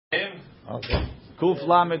Okay. Kuf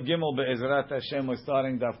Lamed Gimel be'ezrat Hashem. We're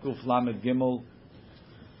starting Daf Kuf Lamed Gimel.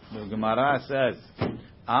 The Gemara says,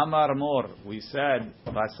 Amar Mor. We said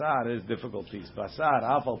Basar is difficulties. Basar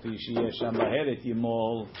Afal Pi Sheyesh Sham Baheret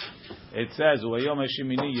Yimol. It says U'ayom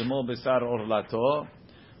Hashemini Yimol Besar Orlato.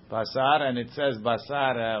 Basar, and it says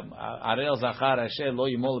Basar Arel Zachar Asher Lo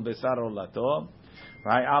Yimol Besar Orlato.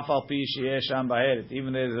 Right? Afal Pi Sheyesh Sham Baheret.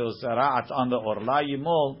 Even if there's Ra'at on the Orla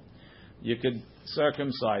Yimol, you could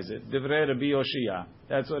circumcise it. Divrei Rabbi Yoshia.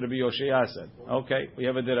 That's what Rabbi Yoshia said. Okay, we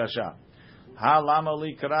have a dirasha. Ha lama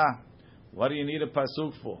likra. What do you need a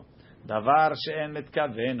pasuk for? Davar she'en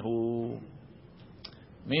mitkaven hu.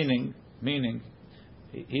 Meaning,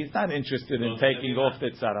 he's not interested in taking off the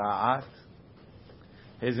tzara'at.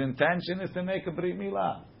 His intention is to make a brit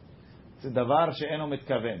milah. It's a davar she'enu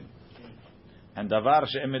mitkaven. And davar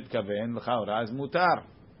she'en mitkaven, l'chaura, is mutar.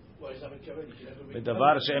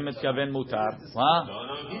 B'davar she'en mitkaven mutar. What?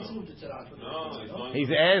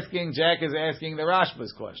 He's asking, Jack is asking the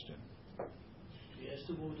Rashba's question.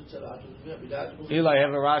 Eli,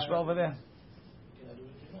 have a Rashba over there?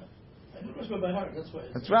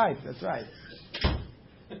 That's right.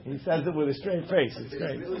 He says it with a straight face. It's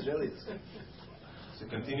great. So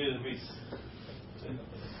continue the piece.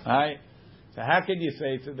 Alright? So how can you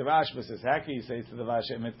say to the Rashba says, how can you say to the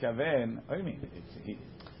Vashem Mitkaven? What do you mean?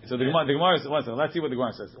 So the Gemara says, let's see what the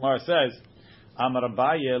Gemara says. The Gemara says, Amar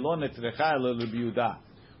Abaye lo netrecha el Rabbi Yehuda.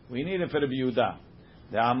 We need it for Rabbi Yehuda.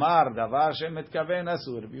 The Amar davar shem mitkaven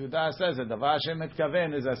asur. Rabbi Yehuda says that davar shem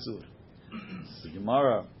mitkaven is asur. The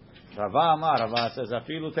Gemara, Rava Amar, Rava says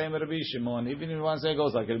afilu teim Rabbi Shimon. Even if one say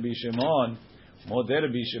goes like Rabbi Shimon, moder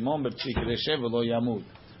Rabbi Shimon bepsik reshe v'lo yamud.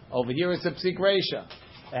 Over here it's a psik resha.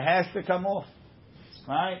 It has to come off,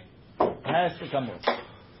 right? It has to come off.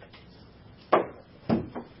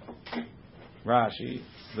 Rashi,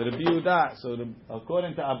 the Rabbi Yehuda. So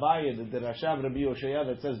according to Abaye, the Rashav Rabbi Yoshaya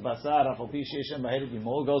that says Basar Afal Pi Sheyesh Sham Baheret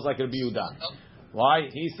Yimol goes like Rabbi Yehuda. Why?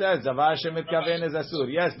 He says Davar Shem Mitkaven is Asur.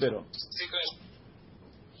 Yes, Biro.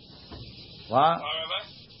 What?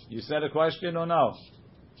 You said a question or no?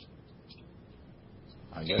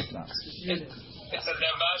 I guess not. It's a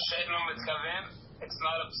Davar She'enu Mitkaven. It's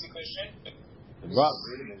not a psik.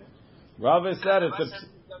 Rav said it's a. Or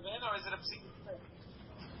is it a psik?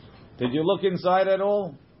 Did you look inside at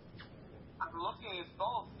all? I'm looking at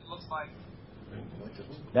both. It looks like.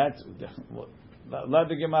 That's let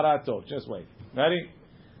the Gemara talk. Just wait. Ready?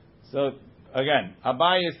 So again,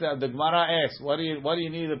 Abaye said the Gemara asks, "What do you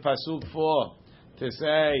need a pasuk for to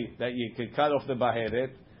say that you could cut off the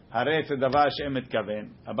baheret?" Hare it's a davar she'en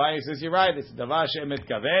mitkaven. Abaye says you're right. It's a davar she'en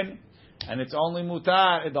mitkaven, and it's only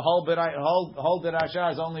mutar. The whole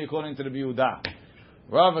derasha is only according to the Yehuda.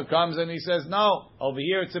 Rava comes and he says, no, over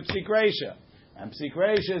here it's a psik resha. And psik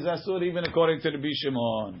resha is asur even according to the Rabbi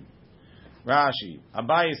Shimon. Rashi,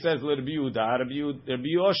 Abaye says, Rabbi Yehuda, Rabbi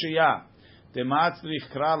Yoshia, Tematzrich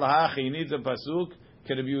kra lahach, he needs a pasuk, ke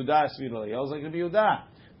Rabbi Yehuda svirah. He was like Rabbi Yehuda.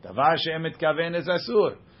 Davar she'en mitkaven is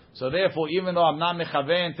asur. So therefore, even though I'm not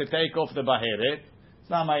mechaven to take off the baheret, it's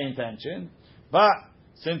not my intention, but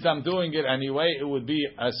since I'm doing it anyway, it would be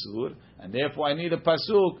asur, and therefore I need a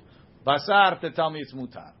pasuk, Basar to tell me it's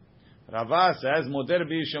mutar. Rava says, Moder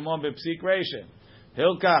bi Shimon bepsik reshe.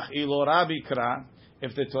 Hilkach ilo Rabbi kra.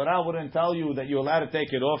 If the Torah wouldn't tell you that you're allowed to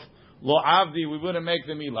take it off, lo avdi, we wouldn't make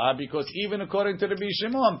the milah, because even according to the Rabbi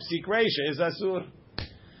Shimon, psik reshe is asur.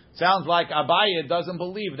 Sounds like Abaye doesn't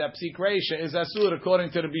believe that psik reshe is asur according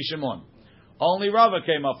to the Rabbi Shimon. Only Rava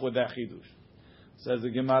came up with that chidush. Says the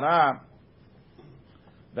Gemara,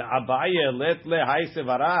 the Abaye let le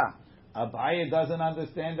haisevara. Abaye doesn't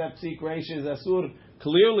understand that psik resha is asur.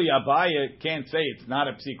 Clearly, Abaye can't say it's not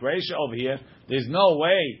a psik resha over here. There's no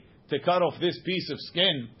way to cut off this piece of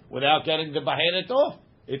skin without getting the baheret off.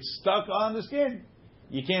 It's stuck on the skin.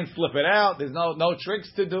 You can't flip it out. There's no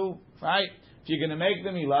tricks to do, right? If you're going to make the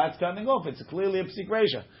milah, it's coming off. It's clearly a psik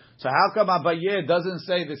resha. So how come Abaye doesn't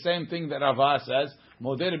say the same thing that Rava says?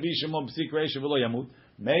 Moder bi Shimon psik resha v'lo yamut.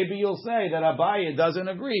 Maybe you'll say that Abaye doesn't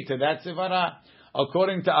agree to that sivara.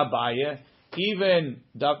 According to Abaye, even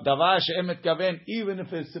davar she'en mitkaven, even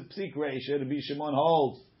if it's a psik resha, Rabbi Shimon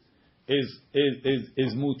holds is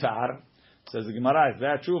mutar. Says the Gemara, is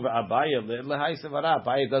that true?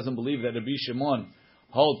 Abaye doesn't believe that Rabbi Shimon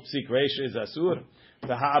holds psik resha is asur.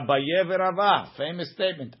 The Abaye v'Rava, famous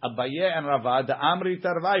statement. Abaye and Rava, the Amri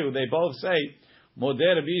Tarvayu, they both say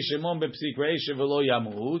moder Rabbi Shimon bepsik resha v'lo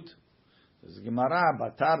yamut. Says the Gemara,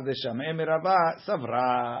 batar deshameh mirava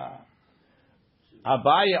savra.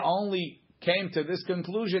 Abaye only came to this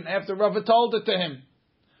conclusion after Rava told it to him.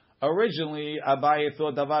 Originally, Abaye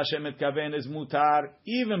thought davar she'en mitkaven is mutar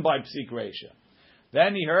even by psik resha.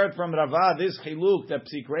 Then he heard from Rava this chiluk that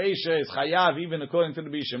psik reisha is chayav even according to the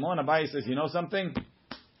Bishimon. Abaye says, you know something?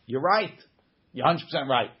 You're right. You're 100%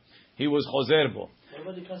 right. He was chozer bo. What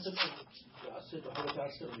about the concept of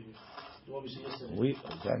the one we see yesterday?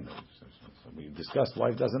 We discussed why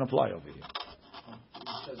it doesn't apply over here.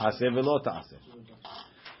 Aseh velo ta'aseh.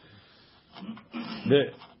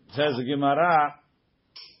 Says the Gemara,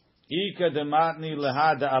 Ika dematni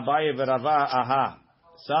lehada Abaye v'Rava aha.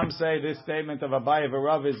 Some say this statement of Abaye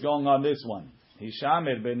v'Rav is going on this one.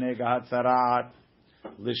 Hishamir b'nega hatzarat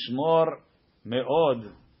lishmor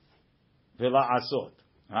me'od v'la'asot.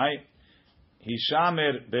 Right?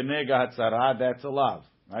 Hishamir b'nega hatzarat, that's a lav.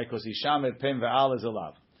 Right? Because Hishamir pen ve'al is a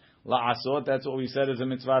lav. La'asot, that's what we said is a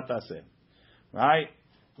mitzvah taseh. Right?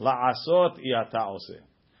 La'asot iyata oseh.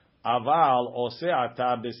 Aval oseh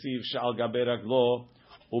ata besiv she'al gabe raglo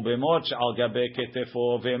ubemot she'al gabe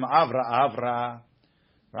ketefo ve'em avra.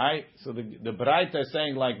 Right? So the Braita is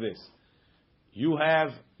saying like this. You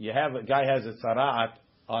have a guy has a tzara'at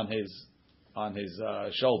on his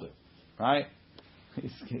shoulder. Right?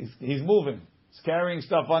 He's moving. He's carrying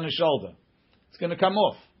stuff on his shoulder. It's going to come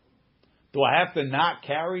off. Do I have to not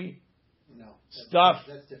carry stuff?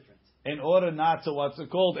 That's different. In order not to, what's it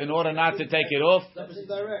called? In order not to take it off? That's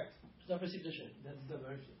direct. That's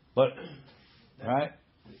direct. But, right?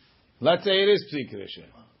 Let's say it is psik resha.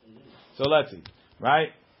 So let's see.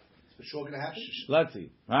 Right? For sure going to happen? Let's see.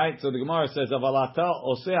 Right? So the Gemara says, Avalata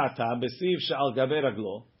oseata besiv she'al gabe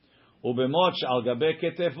raglo ubemot she'al gabe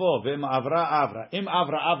ketefo v'im avra. Im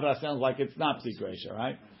avra sounds like it's not psik resha,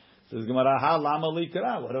 right? Says Gemara, ha lama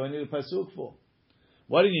likra. What do I need a pasuk for?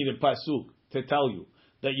 What do you need a pasuk to tell you?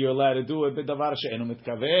 That you're allowed to do it b'davar she'enu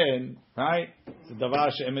mitkaven, right? It's a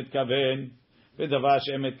davar she'en mitkaven, b'davar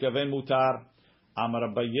she'en mitkaven mutar. Amar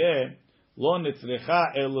Abaye, lo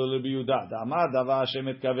nitzrecha elo Rabbi Yehuda. Amar davar she'en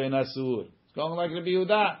mitkaven asur. It's going like Rabbi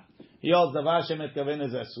Yehuda. He holds davar she'en mitkaven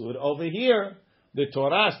is asur. Over here, the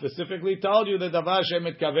Torah specifically told you that davar she'en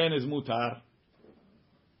mitkaven is mutar.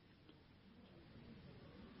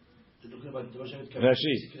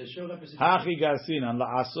 Rashi, hachi garsinan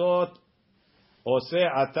la'asot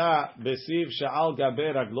עושה עתה בסיב שעל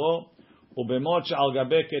גבי רגלו ובמות שעל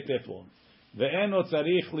גבי כתפו ואינו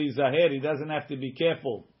צריך להיזהר, he doesn't have to be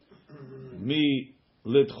careful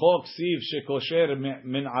מלדחוק סיב שקושר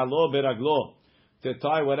מנעלו ברגלו to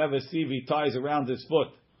tie whatever sieve he ties around his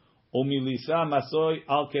foot ומליסה מסוי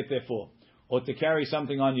על כתפו or to carry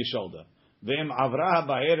something on your shoulder ואם עברה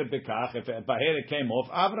הבהרת בכך, if הבהרת came off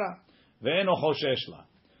עברה ואינו חושש לה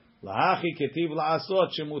Lahachi ketiv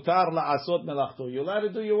la'asot shemutar la'asot melachto. You're allowed to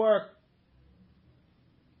do your work.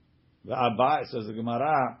 The Abaye says the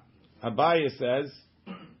Gemara. Abaye says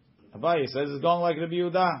it's going like Rabbi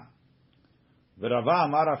Yehuda. The Rava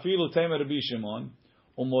amar afilu temer Rabbi Shimon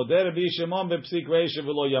umoder Rabbi Shimon bepsik reisha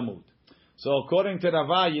v'lo yamut. So according to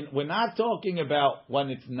Rava, we're not talking about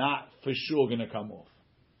when it's not for sure going to come off.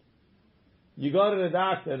 You go to the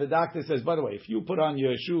doctor says, by the way, if you put on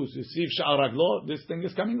your shoes, you see sha'ar raglo, this thing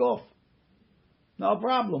is coming off. No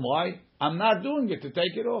problem. Why? I'm not doing it to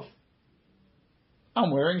take it off.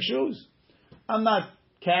 I'm wearing shoes. I'm not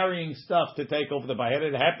carrying stuff to take off the baher.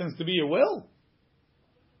 It happens to be your will.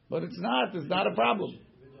 But it's not a problem.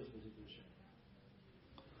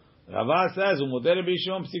 Rava says, Umoder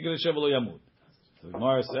b'ishom psik resha v'lo yamut. The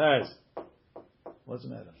Gemara says, what's the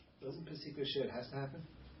matter? Doesn't psik resha, it has to happen?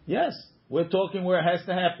 Yes. We're talking where it has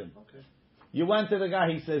to happen. Okay. You went to the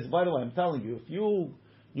guy, he says, by the way, I'm telling you, if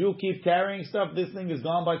you keep carrying stuff, this thing is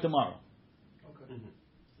gone by tomorrow. Okay.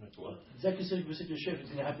 What? Is that considered psik resha? It's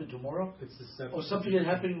going to happen tomorrow? It's the separate. Or something that's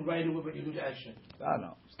happening right away when you do the action? I don't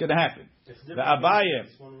know. It's going to happen. The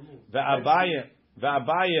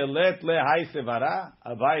Abaye let le hay sevara.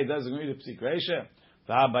 Abaye doesn't agree to psik resha.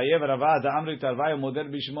 The Abaye v'Rava da amri tarvayo moder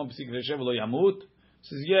b'shimon psik resha v'lo yamut.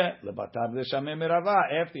 Says, yeah, lebatar deshamem Rava.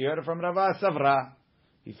 After he heard it from Rava, savra.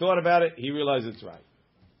 He thought about it. He realized it's right.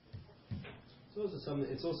 It's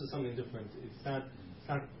also something different. It's not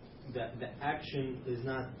that the action is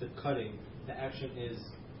not the cutting. The action is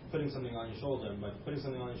putting something on your shoulder. But putting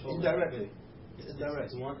something on your shoulder Indirectly.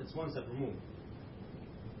 It's one step removed.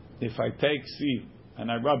 If I take sieve and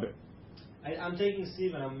I rub it, I'm taking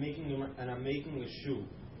sieve and I'm making a shoe.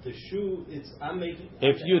 The shoe,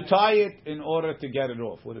 if you tie it in order to get it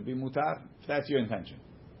off, would it be mutar? If that's your intention.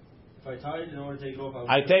 If I tie it in order to take it off,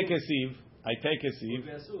 I take a sieve.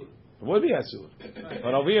 It would be asur.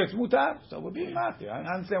 But over here it's mutar, so it would be matir. I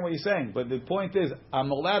understand what you're saying, but the point is, I'm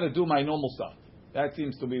allowed to do my normal stuff. That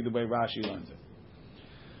seems to be the way Rashi learns it.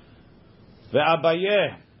 The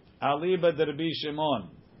Abaye, Aliba de Rabbi Shimon.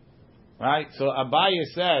 Right? So Abaye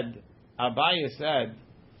said,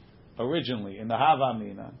 originally in the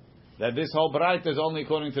Havamina that this whole bright is only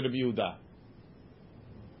according to the Yehuda.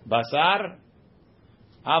 Basar,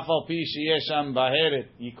 afal pi sheyesham baheret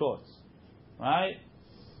yikos. Right?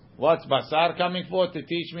 What's basar coming for? To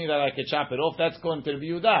teach me that I can chop it off. That's according to the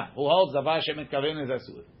Yehuda, who holds davar shemitkaven is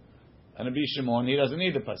asur. And Rabbi Shimon, he doesn't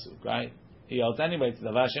need the pasuk, right? He holds anyway. It's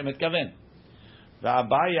davar shemitkaven.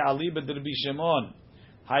 Va'abaye ali b'Rabbi Shimon.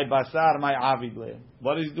 Hi basar, my avidle.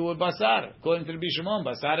 What does he do with basar? According to Rabbi Shimon,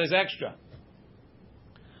 basar is extra.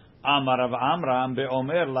 Amar Rav Amram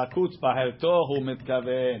be'omer lakutz baherto hu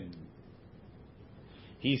mitkaven.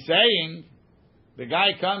 He's saying, the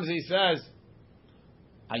guy comes, he says,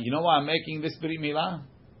 you know why I'm making this brit milah?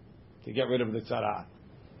 To get rid of the tzarat.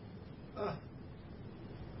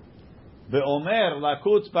 Be'omer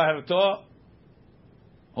lakutz baherto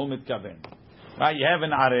hu mitkaven. Right, you have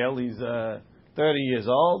an arel, he's 30 years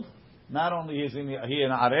old. Not only is he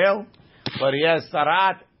an arel, but he has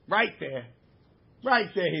tzarat right there.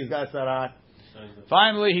 Right there, he's got tzarat.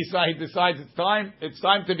 Finally, he decides it's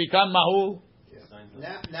time to become mahul.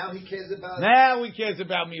 Now he cares about. Now he cares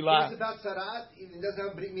about milah. He cares about tzarat. He doesn't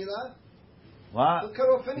have brit milah. What? He'll cut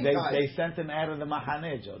off any guy. They sent him out of the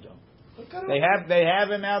mahaneh, Jojo. He'll cut They have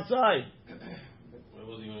him outside. Where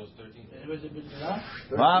was he when he was 13?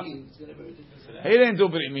 What? He didn't do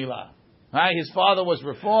brit milah. Right? His father was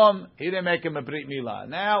reform. He didn't make him a brit milah.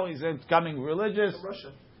 Now he's becoming religious. From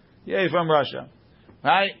Russia. Yeah, he's from Russia.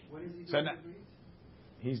 Right? What is he doing? So now,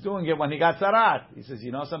 he's doing it when he got tzarat. He says,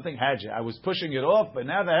 you know something, Hajj, I was pushing it off, but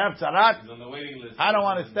now they have tzarat. He's on the waiting list. I don't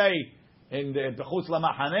want to stay in the Bechutz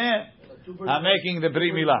LaMachaneh. I'm making the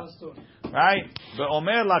brit milah. Right?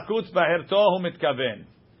 Ve'omer lakutz baherto hu mitkaven.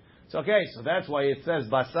 It's okay, so that's why it says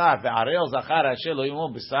basar, ve'arel zachar asher lo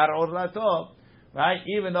yimon basar orlato. Right?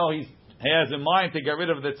 Even though he has in mind to get rid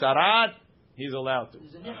of the tzarat, he's allowed to.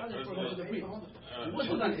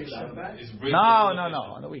 No,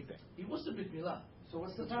 on the weekday. He was the brit milah. So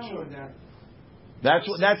what's the power in that? That's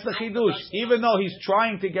the chidush. Even though he's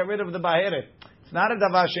trying to get rid of the baheret, it's not a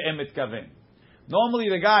davar she'em mitkaven. Normally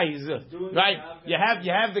the guy is right. You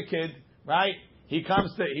have the kid, right? He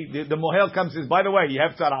comes to the mohel comes says, by the way, you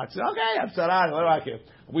have tzarat. Okay, I have tzarat. What do I care?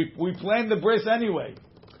 We planned the bris anyway.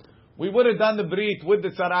 We would have done the brit with the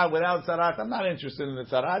tzarat, without tzarat. I'm not interested in the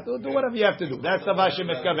tzarat. Do whatever you have to do. That's davar she'em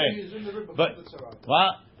mitkaven. But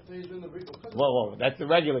what? Whoa, that's the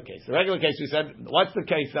regular case. The regular case, we said, what's the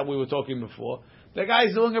case that we were talking before? The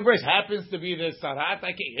guy's doing a bris, happens to be the tzarat.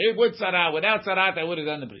 With tzarat, without tzarat, I would have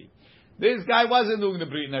done the brit. This guy wasn't doing the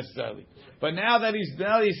brit necessarily. But now that he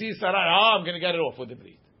sees tzarat, I'm going to get it off with the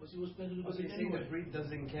brit. The brit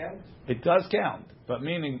doesn't count? It does count. But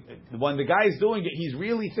meaning, when the guy's doing it, he's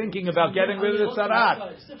really thinking about getting rid of the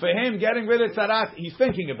tzarat. For him, getting rid of tzarat, he's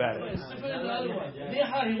thinking about it. He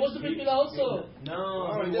wants the brit milah also.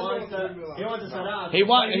 No, he wants the tzarat. He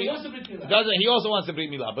also wants the brit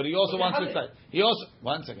milah, but he also wants the tzarat. He also,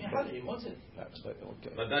 one second. He wants it.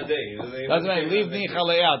 Okay. But that day, he doesn't matter. Leave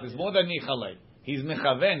nichalei out. It's more than nichalei. He's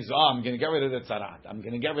mechaven. So, I'm going to get rid of the tzarat. I'm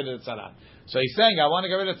going to get rid of the tzarat. So he's saying, I want to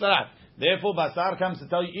get rid of the tzarat. Therefore, basar comes to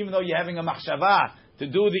tell you, even though you're having a machshava to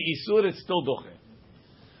do the isur, it's still duche.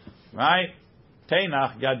 Right?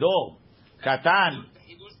 Teinach gadol katan.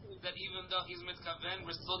 He was saying that even though he's mitkaven,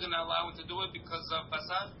 we're still going to allow him to do it because of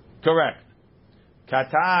basar. Correct.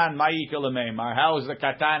 Katan ma'ikal meimar. How is the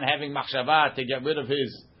katan having machshava to get rid of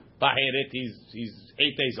his baheret? He's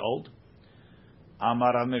 8 days old.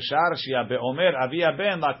 Amar Misharshia be'omer avia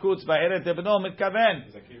ben lakutz baheret ebno mitkaven.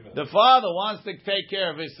 The father wants to take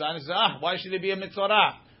care of his son. He says, why should he be a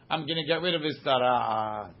mitzorah? I'm going to get rid of his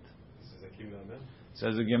tzarat.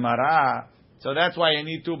 Says the Gemara. So that's why you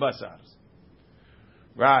need 2 basars.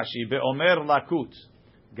 Rashi be'omer lakutz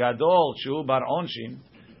gadol shu bar onshim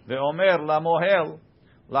ve'omer lamohel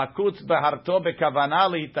lakutz beharto bekavana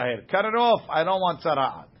lihitaher. Cut it off. I don't want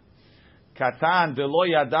tzarat. Katan delo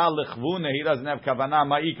yada lechvune. He doesn't have kavana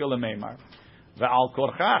ma'ika lemeimar. Ve'al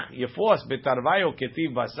korchach yefos betarvayo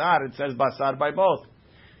ketiv basar. It says basar by both.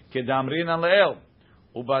 Kedamrin aleel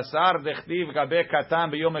ubasar dechtiv gabe katan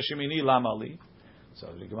biyom hashemini lamali. So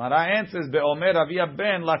the Gemara answers beomer avia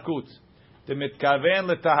ben lakutz demitkaven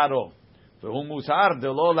letaharo. Ve'hu musar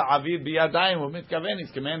delo la'avid biyadayim. Hu mitkaven.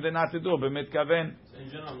 He's commanded not to do. Bemitkaven. In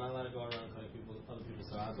general, I'm not allowed to go around cutting other people's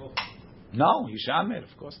tzarat off. No, he's shamer,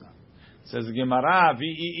 of course not. Says the Gemara,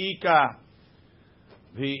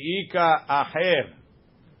 V'iika acher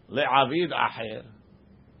le'avid acher.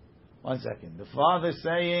 1 second. The father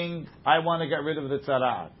saying, I want to get rid of the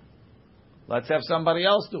tzarat. Let's have somebody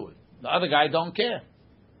else do it. The other guy don't care.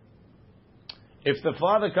 If the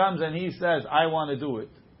father comes and he says, I want to do it,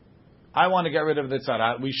 I want to get rid of the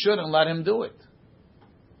tzarat, we shouldn't let him do it.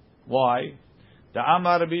 Why? The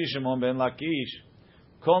Amar Rabbi Shimon ben Lakish,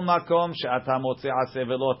 Kol makom she'ata motze aseh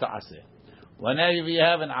velo ta'aseh. Whenever you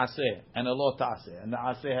have an aseh and a lo ta'aseh, and the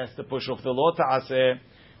aseh has to push off the lo ta'aseh,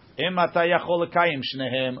 im ata yachol lekayim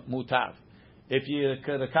shnehem mutav. If you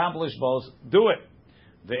could accomplish both, do it.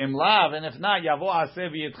 The imlav, and if not, yavo aseh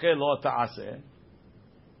v'yitche lo ta'aseh.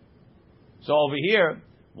 So over here,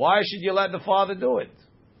 why should you let the father do it?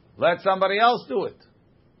 Let somebody else do it.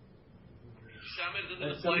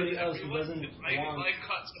 Let somebody else who doesn't If I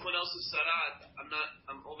cut someone else's sarat,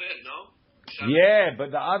 I'm over it, no? Yeah,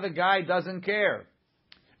 but the other guy doesn't care.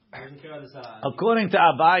 doesn't care about the salah. According to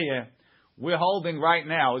Abaye, we're holding right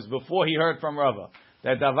now, is before he heard from Rava,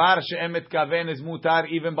 that davar she'em mitkaven is mutar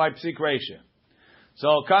even by psik reisha.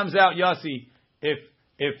 So it comes out, Yossi, if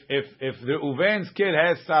the Reuven's kid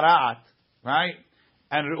has sarat, right,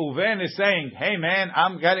 and Reuven is saying, hey man,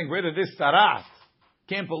 I'm getting rid of this sarat.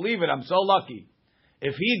 Can't believe it, I'm so lucky.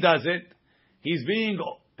 If he does it, he's being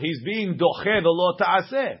doche the lo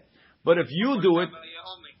ta'aseh. But if you do it,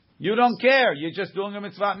 you don't care. You're just doing a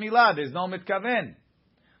mitzvah milah. There's no mitkaven.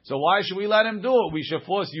 So why should we let him do it? We should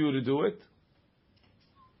force you to do it.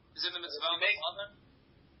 Is it the mitzvah on the father?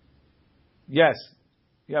 Yes.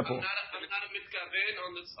 Yeah, Paul. I'm not a mitkaven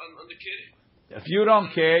on the kid. If you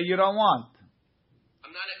don't care, you don't want.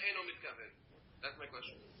 I'm not an eno mitkaven. That's my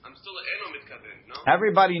question. I'm still an eno mitkaven, no?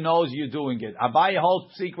 Everybody knows you're doing it. Abaye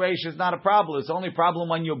holds psik reish is not a problem. It's only a problem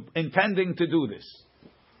when you're intending to do this.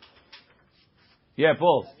 Yeah,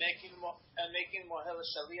 Paul. And making Mohel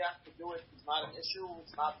Shaliach to do it is not an issue.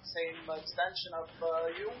 It's not the same extension of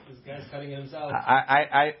you. This guy's cutting himself.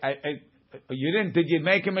 You didn't? Did you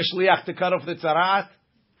make him a shliach to cut off the tzarat?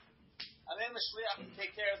 I made a shliach to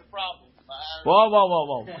take care of the problem.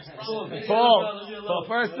 Whoa. Paul, so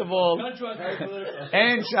first of all,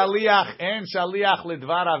 en shaliach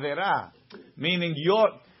lidvar avera, meaning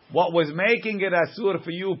what was making it asur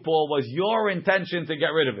for you, Paul, was your intention to get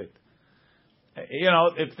rid of it. You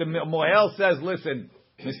know, if the Mohel says, listen,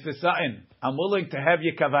 Mr. Sutton, I'm willing to have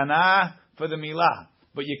your kavanah for the milah,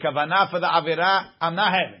 but your kavanah for the avera, I'm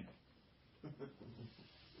not having.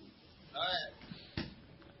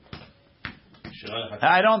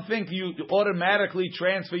 I don't think you automatically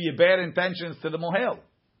transfer your bad intentions to the Mohel.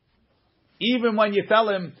 Even when you tell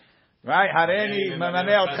him, right, Hareni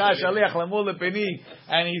Mamanel Shaliach Lamul Lepeni,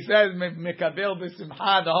 and he says Mekabel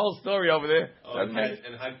B'Simcha, the whole story over there. Oh,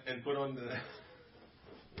 and put on the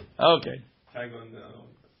okay. tag on the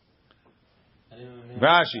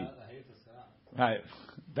Rashi. Right.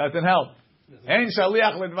 Doesn't help. Ein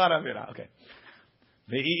Shaliach Ledvar Avira. Okay.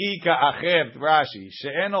 Ve'ika acher, Rashi,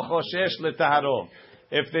 she'eno choshesh letaharo.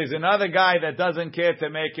 If there's another guy that doesn't care to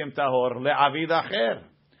make him tahor, le'avid acher.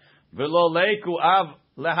 V'lo leiku av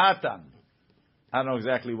lehatan. I don't know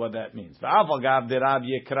exactly what that means. V'aval gav de Rab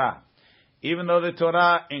Yekra. Even though the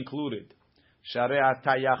Torah included,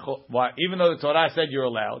 even though the Torah said you're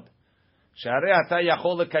allowed, sharei ata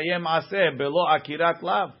yachol lekayem aseh belo akirat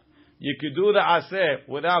lav. You could do the aseh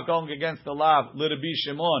without going against the lav, l'Rabbi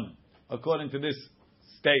Shimon, according to this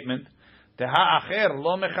statement. Teha acher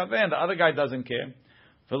lo mechaven. The other guy doesn't care.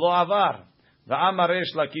 V'lo avar. V'amar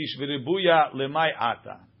Resh Lakish v'ribuya lemay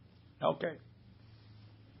ata. Okay.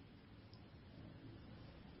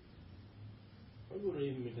 Why would it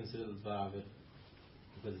even be considered the Dvar?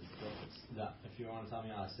 Because it's that if you want to tell me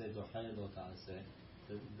Aseh Dochel Lo Ta'aseh,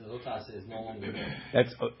 the Lo Ta'aseh is no longer there.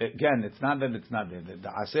 That's again. It's not that it's not there. The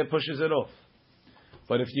Aseh pushes it off.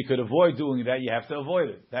 But if you could avoid doing that, you have to avoid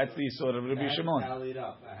it. That's the sort of Rabbi Shimon. I it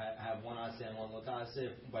up. I have one Aseh and one Lo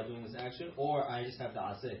Ta'aseh by doing this action, or I just have the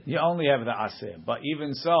Aseh. You only have the Aseh. But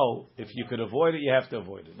even so, if you could avoid it, you have to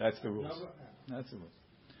avoid it. That's the rules. That's the rules.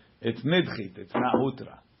 It's nidchit. It's not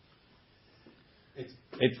hutra.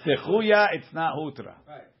 It's techuya. It's not hutra.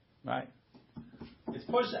 Right. It's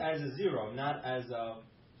pushed as a zero, not as a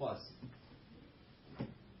plus. I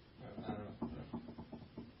don't know.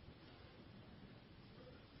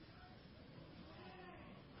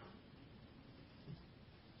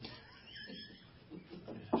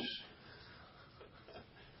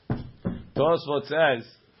 Tosfot says,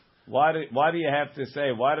 why do you have to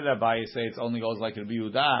say? Why did Abaye say it only goes like Rabbi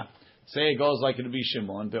Yehuda? Say it goes like Rabbi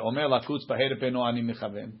Shimon. Be'omer lakutz b'heder peno ani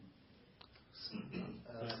mechaven.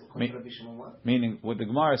 Meaning, what the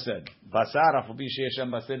Gemara said, basar afubi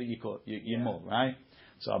sheyesham baser yimol, right?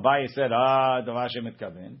 So Abaye said, davar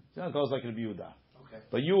shemitkaven. So it goes like Rabbi Yehuda. Okay.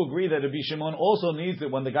 But you agree that Rabbi Shimon also needs it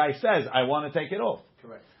when the guy says, I want to take it off.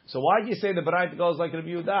 Correct. So why do you say the Baraita goes like Rabbi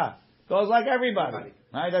Yehuda? Goes like everybody.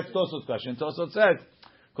 Right? That's Tosot's question. Tosot says,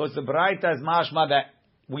 because the Baraita is mashma that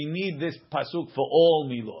we need this pasuk for all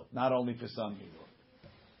milot, not only for some milot.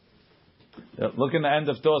 Look in the end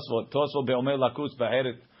of Tosfot. Tosfot be'omer lakutz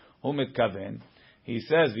ba'eret hu mitkaven. He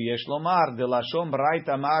says, "V'yesh lomar de lashon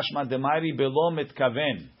braita mashma demayri belo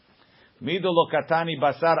mitkaven. Mido lo katani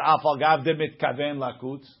basar afal gav de mitkaven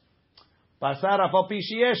lakutz. Basar afal pi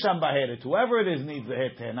sheyesh sham ba'eret. Whoever it is needs the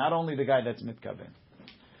heter, not only the guy that's mitkaven."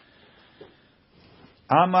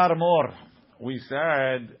 Amar Mor. We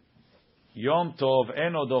said, Yom Tov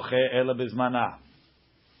eno doche ela bizmana.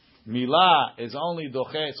 Milah is only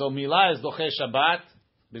doche, so Milah is doche Shabbat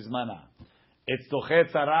bizmana. It's doche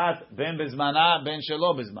tzarat ben bizmana ben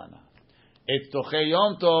shelo bizmana. It's doche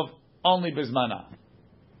Yom Tov only bizmana.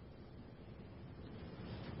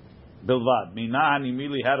 Bilvad. Mina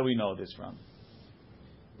hanimili. How do we know this from?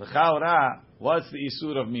 L'chaora. What's the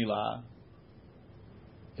isur of Milah?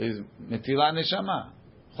 Is Netilat Neshama.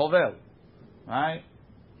 Chovel. Right?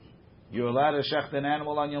 You're allowed to shecht an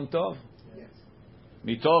animal on Yom Tov? Yes.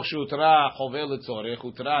 Mitoch shutra chovel letzorech,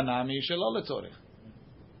 utra nami shelo letzorech.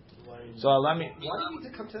 So let me... Why do you need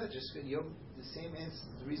to come to that? Just you have the same answer,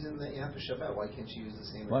 the reason that you have to Shabbat. Why can't you use the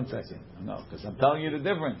same? One second. No, because I'm telling you the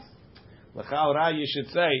difference. L'chaora, you should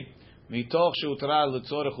say, Mitoch shutra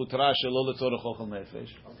letzorech, utra shelo letzorech ochel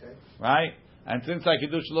nefesh. Okay. Right? And since I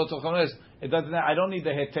can do shelo letzorech ochel nefesh, it doesn't. I don't need the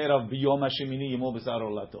heter of biyom hashemini yimol b'sar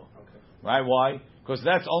olato. Okay. Right? Why? Because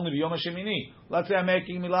that's only biyom hashemini. Let's say I'm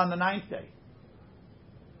making milah on the 9th day.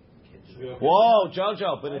 Whoa,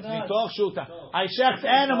 Jojo, but it's mitoch shuta. I shecht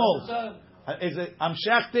animals. I'm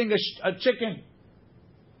shechting a chicken.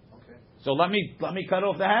 Okay. So let me cut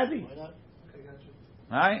off the hazi. Okay, gotcha.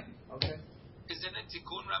 Right? Okay. Isn't it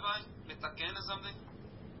tikkun, Rabbi? Mitaken or something?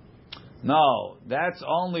 No, that's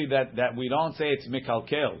only that we don't say it's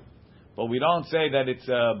mikalkel, but we don't say that it's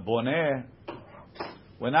boneh.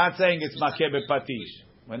 We're not saying it's makeh bepatish.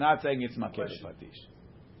 We're not saying it's makeh bepatish.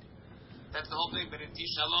 That's the whole thing. But in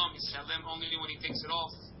Tishalom, he's shalem only when he takes it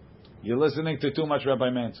off. You're listening to too much Rabbi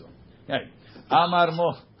Mansur. Okay. Amar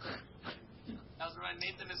Mo. That was right.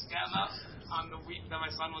 Nathan Eskala on the week that my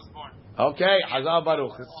son was born. Okay, Hazal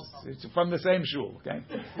Baruch. It's from the same shul. Okay.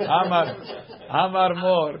 Amar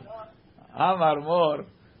Mor.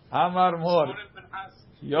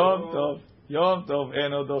 Yom Tov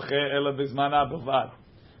eno doche ela bizmana bavad.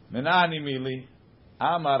 Menani mili.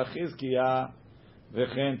 Amar Chizkiya.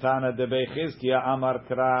 V'chen tana debei Chizkiya. Amar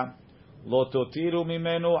Kra. Lo totiru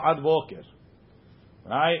mimenu ad boker.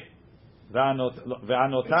 Right?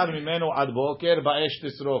 Ve'anotar mimenu ad boker ba'esh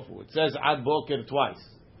tisrofu. It says ad boker twice.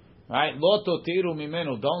 Right? Lo totiru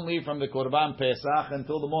mimenu. Don't leave from the Korban Pesach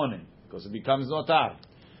until the morning, because it becomes notar.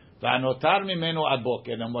 Ve'anotar mimenu ad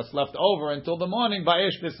boker. And what's left over until the morning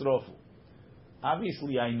ba'esh tisrofu.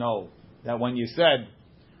 Obviously, I know that when you said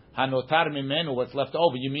hanotar mimenu, what's left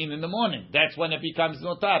over, you mean in the morning. That's when it becomes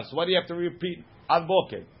notar. So what do you have to repeat? Ad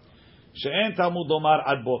boker. She'en Talmud lomar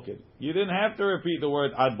ad boker. You didn't have to repeat the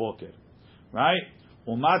word ad boker, right?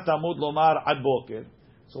 Umat Talmud lomar ad boker.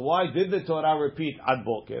 So why did the Torah repeat ad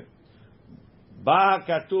boker? Ba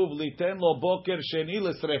katuv liten lo boker sheni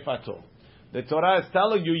l'srefato. The Torah is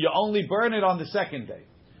telling you only burn it on the second day.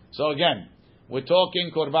 So again, we're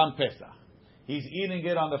talking Korban Pesach. He's eating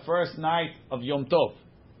it on the first night of Yom Tov,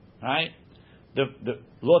 right? The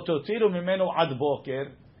lo totiru mimenu ad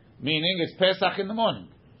boker, meaning it's Pesach in the morning.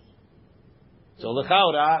 So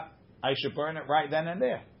lechaura, I should burn it right then and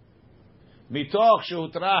there. Mitoch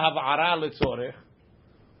shehutra hav'ara letzorech,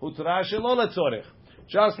 hutra shelo letzorech.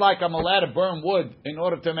 Just like I'm allowed to burn wood in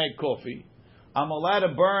order to make coffee, I'm allowed to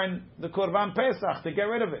burn the Korban Pesach to get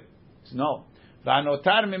rid of it. No.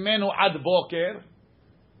 V'anotar mimenu ad boker.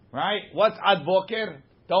 Right? What's ad boker?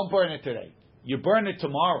 Don't burn it today. You burn it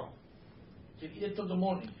tomorrow. You eat it till the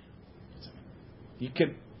morning. You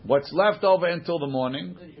can. What's left over until the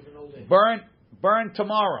morning? Burn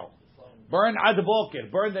tomorrow. Burn ad boker.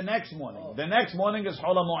 Burn the next morning. The next morning is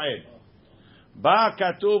Chol HaMoed. Ba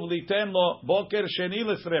katuv liten lo boker sheni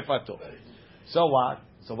l'srefato. So what?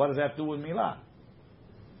 So what does that have to do with milah?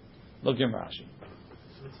 Look in Rashi.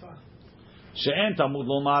 She'en Talmud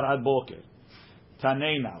lomar ad boker.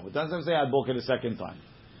 Tanena. It doesn't say ad boker the second time.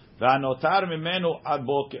 V'anotar mimenu ad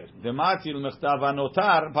boker. Dematil mechtav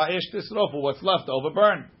anotar ba'esh tisrofu. What's left over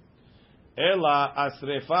burn. Ela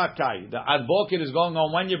asrefa kai. The ad boker is going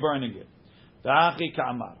on when you're burning it. V'achi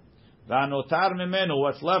ka'amar. V'anotar mimenu.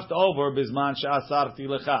 What's left over bizman she'asarti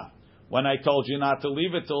lecha. When I told you not to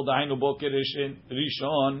leave it till the hainu boker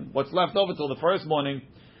rishon. What's left over till the first morning.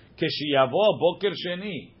 Keshiyavo boker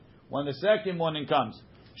sheni. When the second morning comes.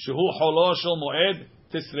 Shehu holo shel moed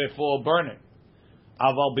tisrefo, burn it.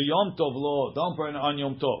 Aval biyom tov lo, don't burn it on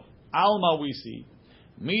Yom Tov. Alma we see,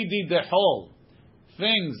 midi dehol,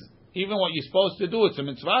 things, even what you're supposed to do, it's a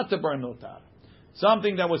mitzvah to burn notar.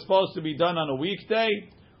 something that was supposed to be done on a weekday,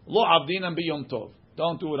 lo avdinam b'yom tov.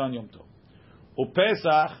 Don't do it on Yom Tov.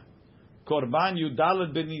 Upesach, korban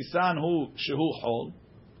yudalad b'nisan hu shehu chol.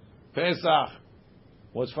 Pesach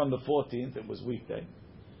was from the 14th, it was weekday.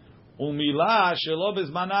 Umila shelo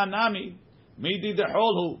bezmana nami, midi dechol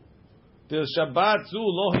hu. Till Shabbat zu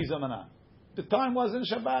lo hizamana. The time wasn't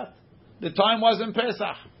Shabbat. The time wasn't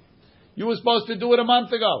Pesach. You were supposed to do it a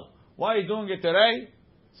month ago. Why are you doing it today?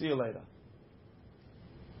 See you later.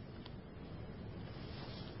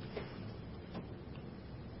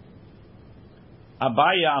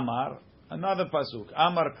 Abaya Amar, another pasuk.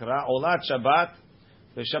 Amar kra olat Shabbat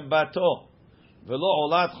v'Shabbato v'lo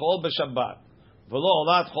olat chol b'Shabbat v'lo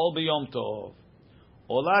olat chol b'Yom Tov.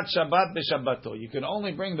 Olat Shabbat b'Shabbato. You can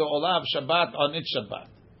only bring the olat Shabbat on its Shabbat,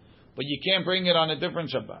 but you can't bring it on a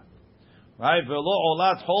different Shabbat, right? V'lo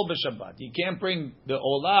olat chol b'Shabbat. You can't bring the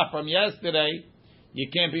olat from yesterday. You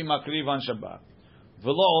can't be makriv on Shabbat.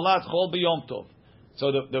 V'lo olat chol b'Yom Tov. So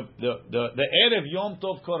the erev Yom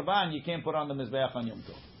Tov korban you can't put on the mizbeach on Yom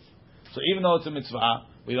Tov. So even though it's a mitzvah,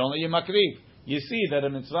 we don't let you makriv. You see that a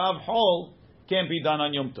mitzvah of chol can't be done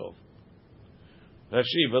on Yom Tov.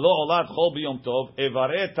 Rashi v'lo olat chol b'Yom Tov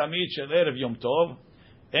evareh tamid shel erev Yom Tov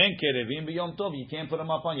en kerevim b'Yom Tov. You can't put them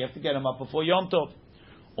up on. You have to get them up before Yom Tov.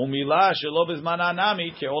 Umila shelo b'zman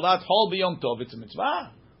anami keolat chol b'Yom Tov. It's a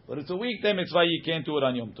mitzvah, but it's a weekday mitzvah. You can't do it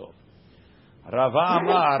on Yom Tov. Rava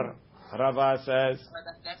Amar. Rava says.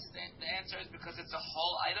 That's the answer is because it's a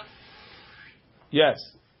whole item. Yes.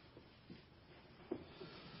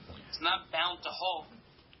 It's not bound to whole.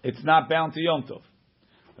 It's not bound to Yom Tov.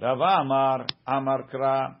 Rava Amar Amar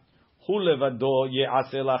Kra Hu levado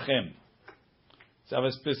ye'aseh lachem. So have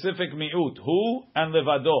a specific mi'ut. Hu and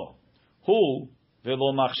levado. Hu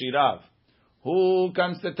velo machshirav. Who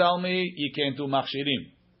comes to tell me you can't do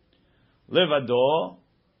machshirim? Levado.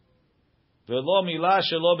 Velo milah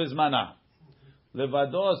shelo bezmana.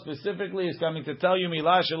 Levado specifically is coming to tell you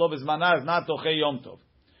milah shelo bezmana is not dochei Yom Tov.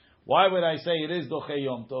 Why would I say it is dochei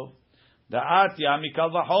Yom Tov? The atya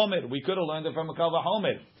mikal vachomer. We could have learned it from a kal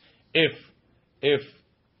vachomer. If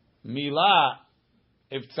milah,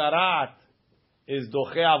 if tzarat is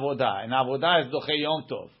dochei avodah, and avodah is dochei Yom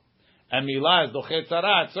Tov, and milah is dochei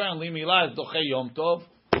tzarat, certainly milah is dochei Yom Tov.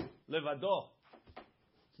 Levado,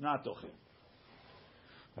 it's not dochei.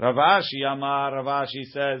 Ravashi Amar, Ravashi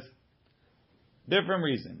says, different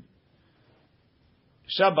reason.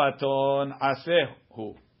 Shabbaton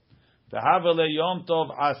asehu. V'havele Yom Tov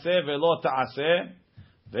aseh ve'lo ta'aseh.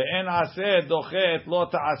 Ve'en aseh doche et lo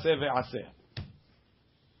ta'aseh ve'aseh.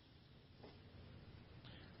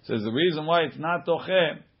 Says the reason why it's not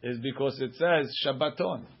doche is because it says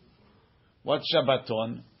Shabbaton. What's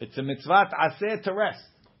Shabbaton? It's a mitzvah aseh to rest.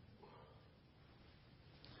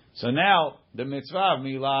 So now, the mitzvah of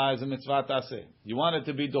milah is a mitzvah aseh. You want it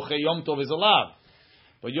to be doche Yom Tov is allowed.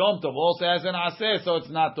 But Yom Tov also has an aseh, so it's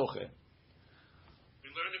not doche. We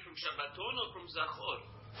learned it from Shabbaton or from Zachor?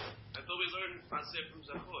 I thought we learned aseh from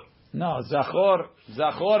Zachor. No,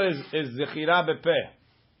 Zachor is zechira bepeh.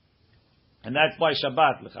 And that's by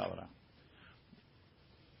Shabbat, l'chavra.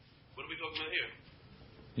 What are we talking about here?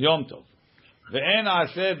 Yom Tov. Ve'en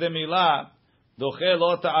aseh de milah, doche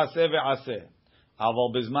lo ta'aseh ve'aseh.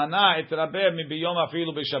 Aval bizmana etraber mi biyom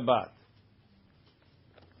afilu b'Shabbat.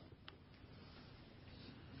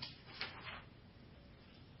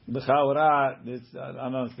 B'chaura, I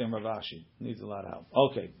don't understand Rav Ashi. Needs a lot of help.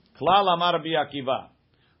 Okay. Klal Amar Rabbi Akiva.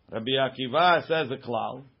 Rabbi Akiva says the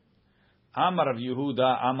klal. Amar Rav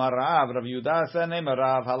Yehuda, Amar Rav. Rav Yehuda said, Nemer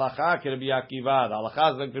Rav, halacha ki Rabbi Akiva. The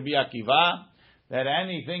halacha is like Rabbi Akiva, that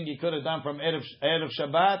anything he could have done from Erev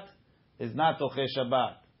Shabbat is not Tochei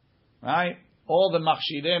Shabbat. Right? All the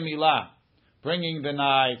machshirei milah, bringing the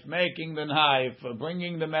knife, making the knife,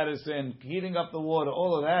 bringing the medicine, heating up the water,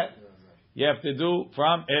 all of that, you have to do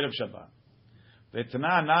from Erev Shabbat.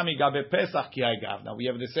 V'tana nami gabe Pesach ki ha'gav. Now we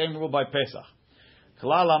have the same rule by Pesach.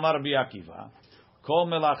 Klal amar Rabbi Akiva, kol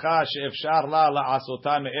melacha she'efshar la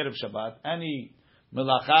la'asota me'erev Shabbat. Any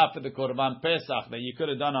melacha for the korban Pesach that you could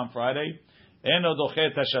have done on Friday, eno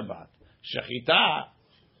dochet ha'Shabbat. Shechita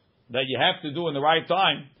that you have to do in the right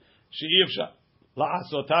time. She'efshar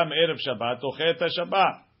la'asota me'erev Shabbat dochet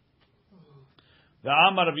ha'Shabbat. The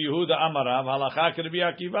Amar of Yehuda Amarav halacha ki Rabbi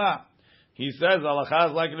Akiva. He says halacha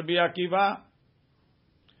is like Rabbi Akiva.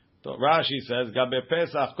 So Rashi says, "Gabe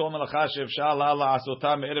Pesach kol melacha she'efshar la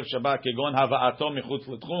la'asota me'erev Shabbat kegon hava'ato michutz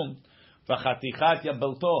l'tchum v'chatichat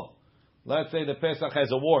yabelto." Let's say the Pesach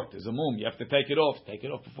has a wart, there's a mum, you have to take it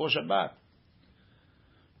off before Shabbat.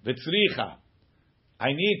 V'tzricha,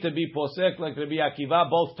 I need to be posek like Rabbi Akiva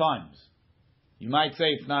both times. You might say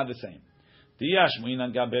it's not the same.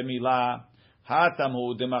 Tiyashmuinan gabe milah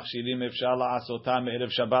Hatamu demachshirim efshar la'asotam erev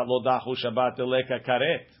Shabbat lo dachu Shabbat eleka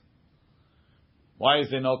karet. Why is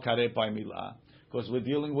there no karet by milah? Because we're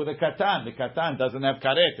dealing with a katan. The katan doesn't have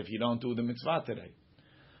karet if you don't do the mitzvah today.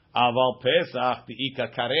 Aval Pesach the ika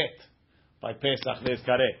karet. By Pesach there's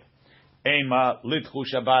karet. Ema lidchu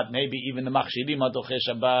Shabbat. Maybe even the machshirim adoche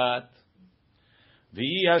Shabbat.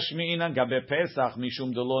 V'yi hashmi'inan gabe Pesach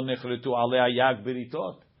mishum delo nechletu alei yag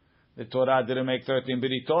beritot. The Torah didn't make 13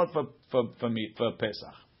 beritot for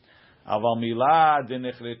Pesach. Aval milah de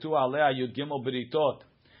nechletu alei yud gimel beritot.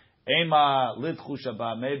 Ema lidchu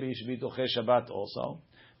Shabbat. Maybe it should be doche Shabbat also.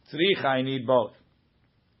 Tzricha, I need both.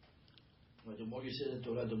 The more you say the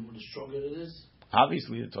Torah, the stronger it is.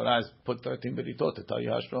 Obviously, the Torah has put 13 beritot to tell you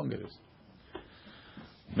how strong it is.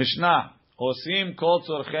 Mishnah, osim kol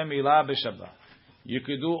tzorchem milah b'Shabbat. You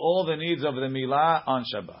could do all the needs of the milah on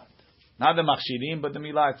Shabbat. Not the machshirim, but the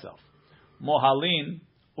milah itself. Mohalin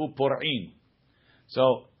upor'in.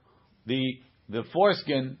 So, the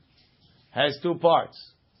foreskin has two parts.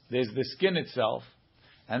 There's the skin itself,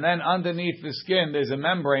 and then underneath the skin there's a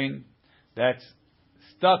membrane that's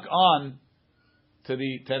stuck on to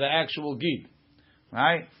the actual gid.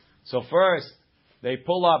 Right? So first, they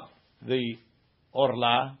pull up the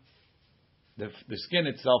orla, the skin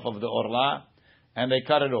itself of the orla, and they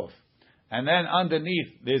cut it off. And then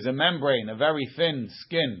underneath, there's a membrane, a very thin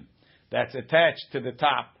skin, that's attached to the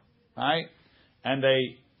top. Right? And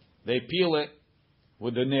they peel it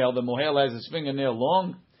with the nail. The mohel has his fingernail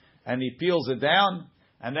long, and he peels it down,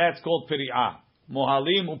 and that's called piri'ah.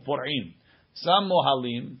 Mohalim upor'im. Some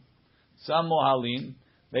mohalim,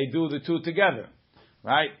 they do the two together.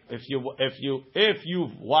 Right? If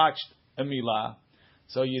you've watched a milah,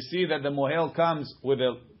 so you see that the mohel comes with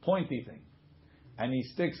a pointy thing, and he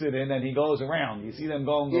sticks it in, and he goes around. You see them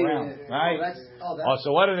going around, right?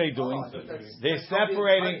 So what are they doing? They're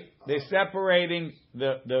separating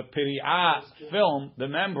the piri'ah film, the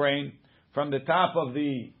membrane, from the top of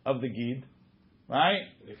the gid, right?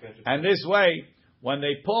 And this way, when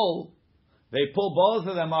they pull both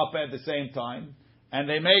of them up at the same time, and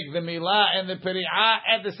they make the milah and the piri'ah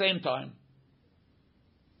at the same time.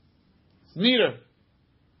 It's neater.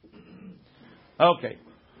 Okay.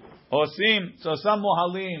 Osim, so some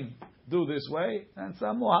mohalim do this way, and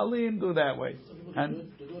some mohalim do that way.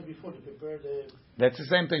 And they do it before to prepare the... That's the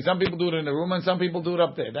same thing. Some people do it in the room, and some people do it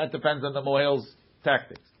up there. That depends on the mohel's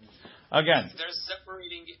tactics. Again. If they're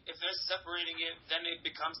separating it, then it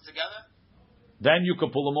becomes together? Then you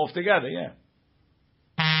could pull them off together, yeah.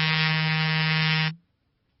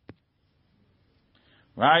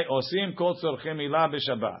 Right? Osim kol tzorchem milah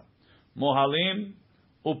b'Shabbat. Mohalim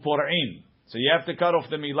upor'in. So you have to cut off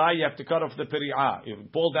the milah, you have to cut off the piri'ah. You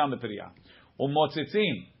pull down the piri'ah.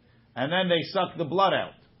 Umotzitzin. And then they suck the blood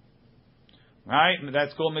out. Right?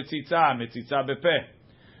 That's called mitzitza bepeh.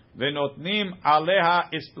 Venotnim aleha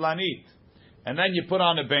isplanit. And then you put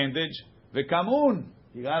on a bandage. V'kamun.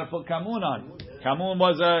 You got to put kamun on. Kamun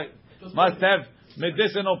must have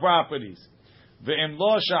medicinal properties. Ve'im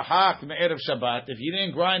lo shahak me'erev Shabbat. If you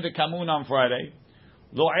didn't grind the kamun on Friday,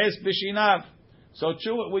 lo es b'shinav. So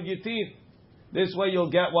chew it with your teeth. This way you'll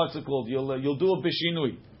get what's it called? You'll do a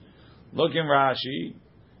bishinui. Look in Rashi.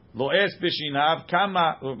 Lo es b'shinav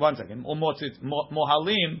kama. 1 second.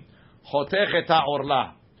 Mohalim chotech et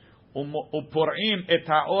ha'orla. Upor'im et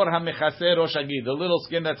ha'or ha'mechaser rosh hagid. The little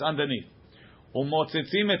skin that's underneath.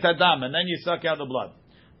 Umotzitzim et adam. And then you suck out the blood.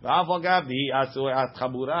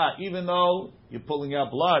 Even though you're pulling out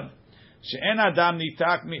blood,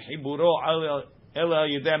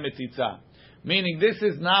 meaning this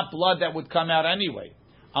is not blood that would come out anyway.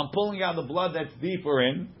 I'm pulling out the blood that's deeper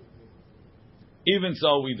in. Even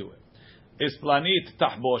so, we do it. Isplanit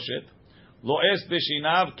tahboshet lo es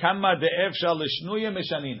b'shinav kama de'efshal l'shnuya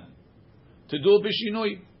meshanina. To do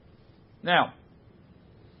b'shinui. Now,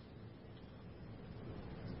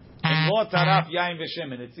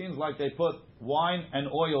 it seems like they put wine and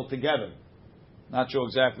oil together. Not sure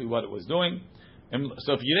exactly what it was doing.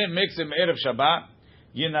 So if you didn't mix them erev Shabbat,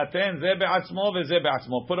 yinaten ze be'atzmo ve ze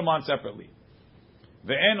be'atzmo. Put them on separately.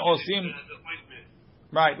 Ve'en osim,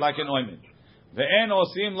 right, like an ointment. Ve'en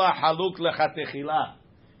osim la haluk lechatechila.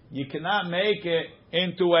 You cannot make it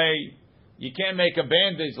into you can't make a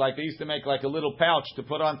bandage like they used to make, like a little pouch to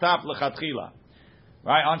put on top lechatchila.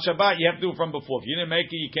 Right, on Shabbat you have to do it from before. If you didn't make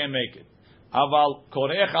it, you can't make it. Aval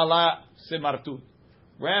korech ala simartut.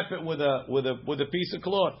 Wrap it with a piece of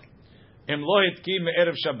cloth. Im lo hitki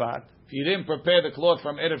me'erev Shabbat. If you didn't prepare the cloth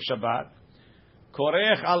from erev Shabbat,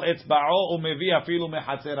 korech al etzba'o umevi afilu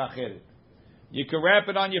mehatzer acheret. You can wrap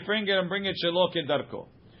it on your finger and bring it shelo kedarko.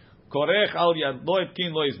 Korech al yad lo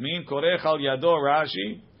hitkin lo izmin. Korech al yado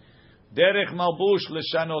Rashi. derech malbush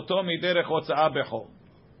l'shanoto miderech hotza'ah bechol.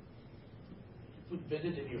 Put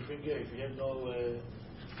bended in your finger if you have no.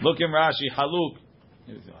 Look in Rashi, haluk.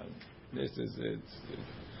 This is it.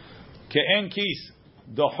 Ke'en kis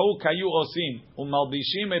dohu kayu osim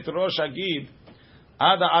umalbishim et rosh hagid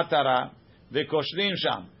ad ha'atara vekoshlim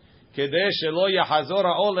sham kedei shelo yachazor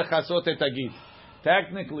ha'or lechasot et hagid.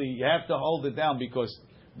 Technically, you have to hold it down because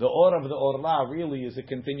the or of the orla really is a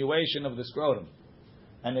continuation of the scrotum,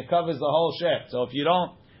 and it covers the whole shaft. So if you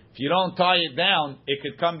don't tie it down, it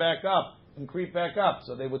could come back up and creep back up.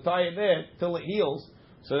 So they would tie it there till it heals,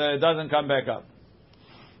 so that it doesn't come back up.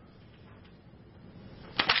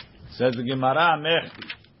 Says the Gemara, Mechti,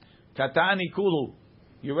 Katani Kulu.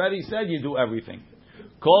 You already said you do everything.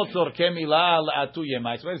 Kol tzorkei milah la'atu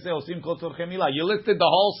yemai. So I say, Osim kol tzorkei milah. You listed the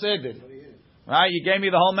whole seder. Right? You gave me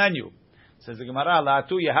the whole menu. Says the Gemara,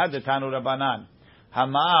 la'atu yehad etanu rabanan.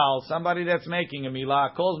 Hamal, somebody that's making a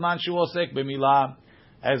milah, kol zman shu osek b'milah,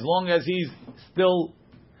 as long as he's still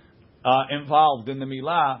involved in the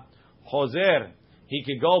milah, chozer, he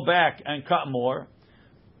could go back and cut more.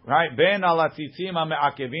 Right? Ben al hatzitzim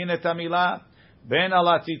ha'me'akevin et hamilah, ben al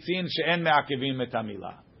hatzitzin she'en me'akevin et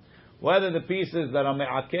hamilah. Whether the pieces that are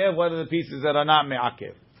me'akev, whether the pieces that are not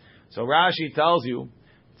me'akev. So Rashi tells you,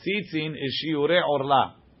 tzitzin is shiurei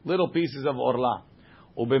orla, little pieces of orla.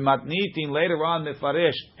 Ubematnitin later on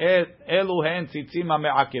mefaresh elu hen tzitzim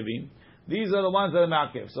ha'me'akevim. These are the ones that are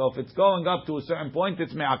me'akev. So if it's going up to a certain point,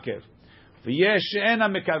 it's me'akev. V'yesh she'en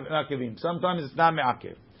ha'me'akevim. Sometimes it's not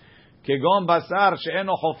me'akev. Kegon basar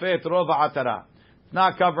she'eno chofet rov ha'atara. It's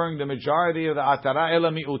not covering the majority of the atara,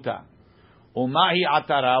 ela mi'uta. Umahi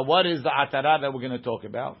atara. What is the atara that we're going to talk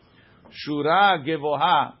about? Shura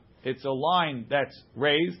gevoha. It's a line that's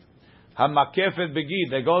raised. Hamakefet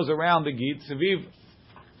begid, that goes around the gid. Seviv,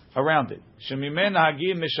 around it. Shemimen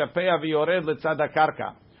hagid meshapea v'yored letzad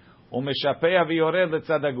hakarka. Umeshapea v'yored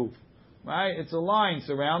letzad haguf. Right? It's a line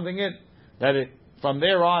surrounding it. That it from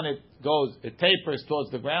there on it tapers towards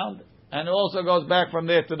the ground, and it also goes back from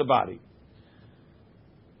there to the body.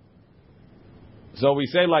 So we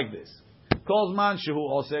say like this: Kolzman shehu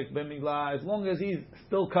osek b'milah. As long as he's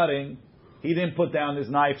still cutting, he didn't put down his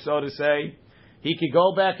knife, so to say. He could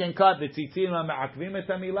go back and cut the tzitzim me'akvim et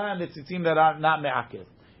hamilah and the tzitzim that are not me'akev.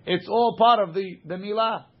 It's all part of the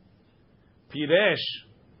milah. Piresh.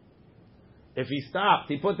 If he stopped,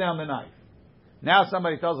 he put down the knife. Now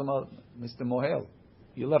somebody tells him, "Oh, Mr. Mohel,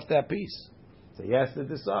 you left that piece." So he has to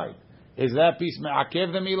decide: is that piece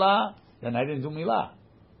me'akev the milah? Then I didn't do milah.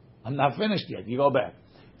 I'm not finished yet. You go back.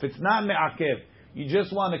 If it's not me'akev, you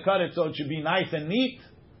just want to cut it so it should be nice and neat.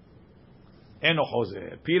 Eno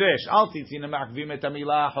chozer. Piresh al titzin me'akvim et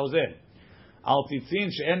hamilah chozer. Al titzin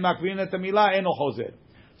she'en me'akvim et hamilah eno chozer.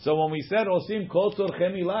 So when we said osim kol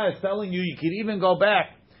tzorchei milah, it's telling you could even go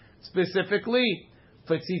back specifically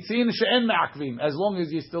for tzitzin she'en me'akvim, as long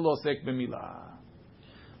as you still osek b'milah.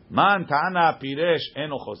 Man ta'ana piresh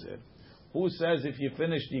eno chozer. Who says if you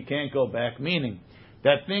finished you can't go back? Meaning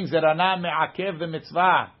that things that are not me'akev the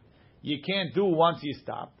mitzvah you can't do once you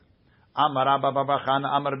stopped. Amar Rabba Bar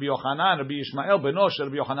Chana, Amar Rabbi Yochanan, Rabbi Yishmael ben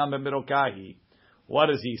Osher, Rabbi Yochanan ben Berokai. What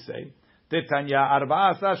does he say? Titanya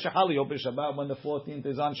Arba Asar Shechali Yom Shabbat, when the 14th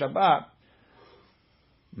is on Shabbat.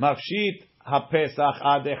 Mafshit HaPesach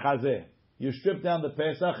Adeh Chazeh. You strip down the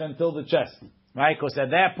Pesach until the chest, right? Because at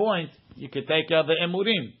that point you can take out the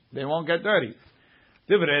emurim; they won't get dirty.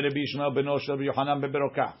 Divrei Rabbi Yishmael ben Osher, Rabbi Yochanan ben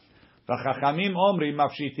Berokai. V'chachamim omri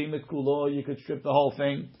mafshitim et kulo. You could strip the whole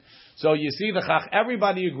thing. So you see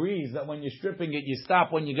everybody agrees that when you're stripping it, you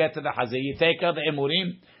stop when you get to the hazeh. You take out the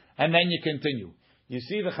emurim, and then you continue. You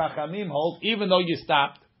see the chachamim hold, even though you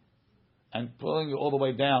stopped, and pulling it all the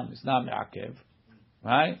way down, it's not me'akev.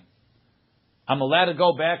 Right? I'm allowed to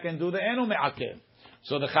go back and do the enu me'akev.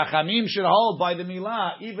 So the chachamim should hold by the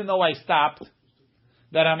milah, even though I stopped,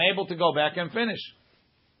 that I'm able to go back and finish.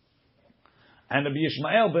 And Rabbi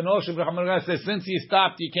Yishmael ben Osher says, since you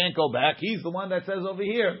stopped, you can't go back. He's the one that says over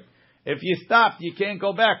here, if you stopped, you can't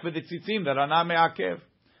go back for the tzitzim that are not me'akev.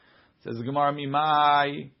 Says the Gemara,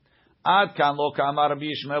 Mimai, Ad kan lo ka'amar Rabbi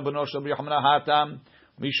Yishmael ben Osher Rabbi Yochanan hatam,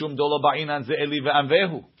 mishum dolo ba'inan ze'eli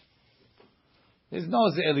ve'anvehu. There's no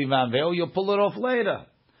ze'eli ve'anvehu, you'll pull it off later.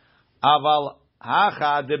 Aval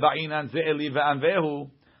hacha de ba'inan ze'eli ve'anvehu,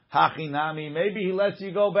 hachinami, maybe he lets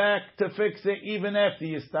you go back to fix it even after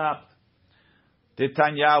you stopped.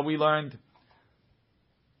 Titanya, we learned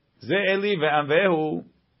ze'eli ve'anvehu.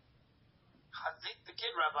 Hazit the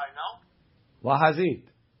kid, Rabbi, no? What hazit?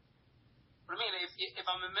 What do you mean? If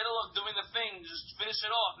I'm in the middle of doing the thing, just finish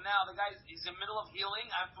it off. Now the he's in the middle of healing.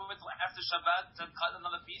 I have to wait till after Shabbat to cut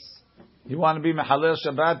another piece. You want to be mehalel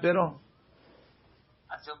Shabbat, Biro?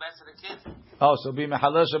 I feel bad for the kid. Oh, so be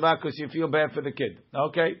Mechalel Shabbat because you feel bad for the kid.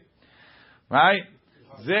 Okay. Right?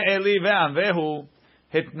 Ze Eli ve'anvehu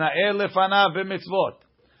hitna'eh lefanav b'mitzvot.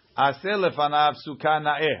 Aseh lefanav sukkah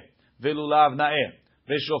na'eh. Ve'lulav na'eh.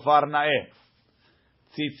 Ve'shofar na'eh.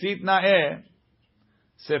 Tzitzit na'eh.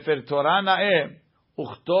 Sefer Torah na'eh.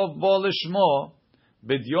 Uchtov bo l'shmo.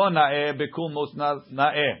 B'dyon na'eh. Bekulmos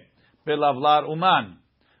na'eh. Belavlar uman.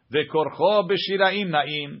 Ve'korcho b'shiraim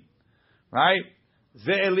na'im. Right?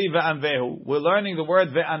 Ze Eli ve'anvehu. We're learning the word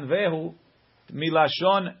ve'anvehu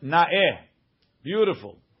milashon na'eh.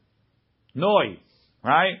 Beautiful. Noi.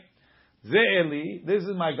 Right? Ze Eli. This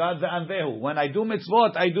is my God ve'anvehu. When I do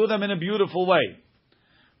mitzvot, I do them in a beautiful way.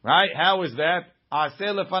 Right? How is that? Aseh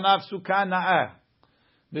lefanav sukkah na'eh.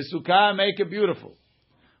 The sukkah, make it beautiful.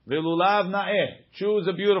 Ve'lulav na'eh. Choose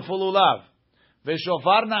a beautiful lulav.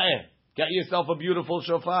 Ve'shofar na'eh. Get yourself a beautiful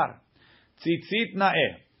shofar. Tzitzit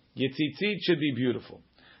na'eh. Your tzitzit should be beautiful.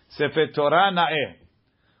 Sefer Torah na'eh.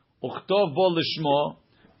 Uchtov bo l'shmo.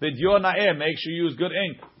 B'dyon na'eh. Make sure you use good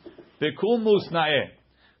ink. Bekulmus na'eh.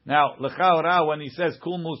 Now, l'chaora, when he says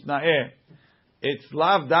kulmus na'eh, it's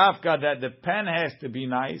lav dafka that the pen has to be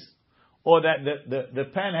nice, or that the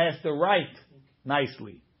pen has to write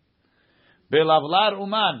nicely. Belavlar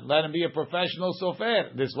uman. Let him be a professional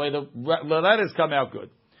sofer. This way the letters come out good.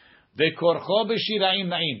 Ve'korcho b'shiraim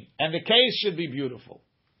na'im. And the case should be beautiful.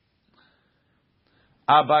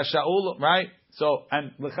 Abba Shaul, right? So,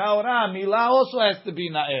 and l'chaora, milah also has to be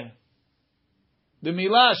na'eh. The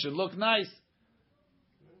milah should look nice.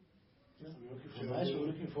 We're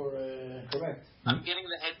looking for correct. I'm getting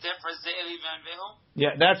the heter for Ze'eli Vanvehu. Yeah,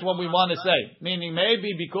 that's what we want to say. Meaning,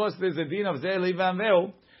 maybe because there's a din of Ze'eli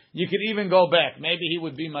Vanvehu, you could even go back. Maybe he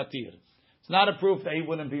would be matir. It's not a proof that he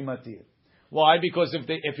wouldn't be matir. Why? Because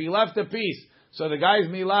if he left a piece, so the guy's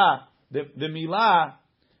milah, the milah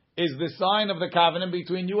is the sign of the covenant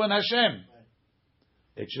between you and Hashem.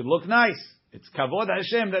 It should look nice. It's kavod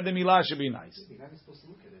Hashem that the milah should be nice.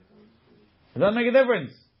 It doesn't make a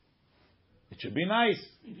difference. It should be nice.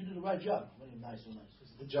 If you do the right job, nice or nice. Is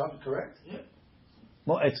the job correct? Yeah.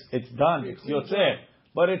 Well, it's done. It's yotzeh,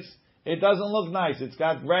 but it doesn't look nice. It's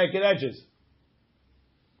got ragged edges.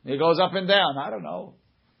 It goes up and down. I don't know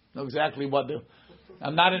exactly what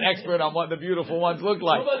I'm not an expert on what the beautiful ones look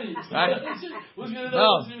like. Nobody. Right? Who's gonna No.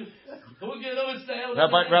 know? Who's gonna know it's the hell?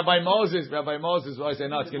 Rabbi Moses always say,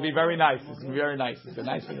 no, it's going to be very nice. It's going to be very nice. It's a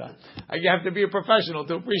nice thing. You have to be a professional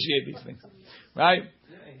to appreciate these things. Right?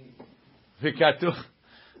 V'katuv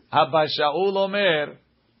Abba Shaul Omer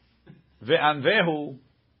ve'anvehu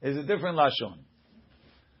is a different lashon.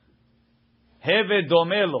 Heve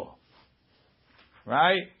domelo,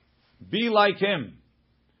 right? Be like him.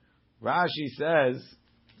 Rashi says,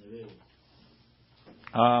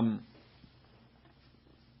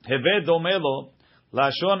 Heve domelo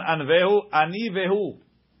lashon anvehu ani vehu.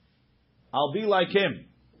 I'll be like him.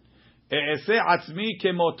 E'ese atzmi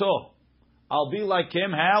kemoto. I'll be like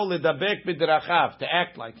him. How? L'dabek b'drachav. To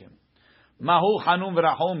act like him. Mahu chanum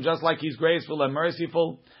v'rahum. Just like he's graceful and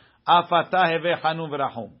merciful. Afata heve chanum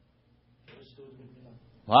v'rahum.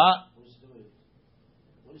 What?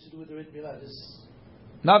 What does it do with the Rit Milah?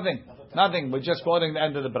 Nothing. We're just quoting the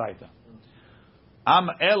end of the Braita. Am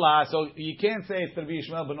Ela. So you can't say it's Rabbi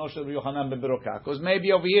Yishmael ben Osher Rabbi Yochanan ben Beroka, because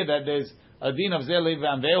maybe over here that there's a din of Zeh Levi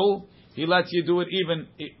Vehu. He lets you do it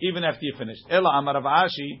even after you finish. Ela Amar Rav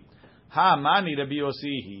Ashi. Ha mani Rabbi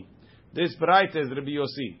Yossi. This Braita is Rabbi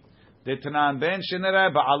Yossi. The Tanan ben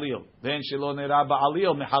shenera ba'alil, ben shelo nera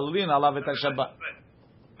ba'alil mehalilin alav et Shabbat.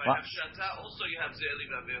 By Hafshata also you have Ze'eli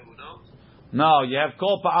Vavehu, no? No, you have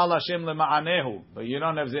kol pa'al Hashem lema'anehu, but you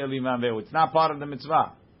don't have Ze'eli Vavehu. It's not part of the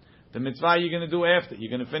mitzvah. The mitzvah you're going to do after. You're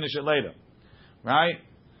going to finish it later, right?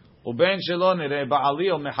 Uben shelo nera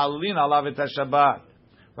ba'alil mehalilin alav et Shabbat.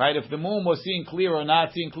 Right? If the moon was seen clear or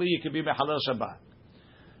not seen clear, you could be mehalil Shabbat.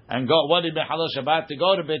 And go, what did Mechalel Shabbat? To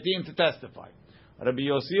go to Betin to testify. Rabbi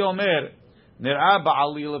Yossi Omer, Nir'ah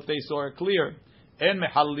ba'alil, if they saw it clear, en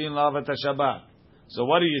Mechalelin lavat Shabbat. So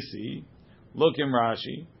what do you see? Look in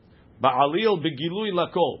Rashi. Ba'alil begilui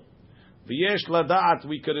lakol. V'yesh lada'at,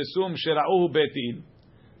 we could assume, shera'uhu Betin.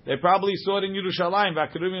 They probably saw it in Yerushalayim,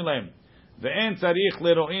 v'akruvim lehem. Ve'en tzarich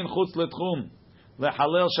lero'in chutz letchum,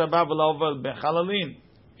 lehalel Shabbat v'la'ovel bechalalin.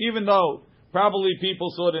 Even though probably people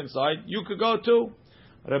saw it inside, you could go too.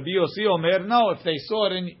 Rabbi Yossi Omer, no, if they saw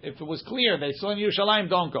it, if it was clear, they saw in Yerushalayim,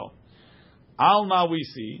 don't go. Alma we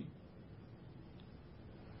see,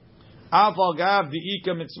 Afal gav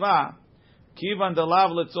di'ika mitzvah, kivan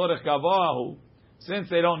delav letzorech gavoahu, since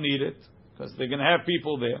they don't need it, because they're going to have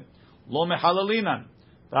people there, lo mechalalinan,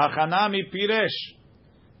 ta'achanami piresh.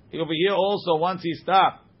 Over here also, once he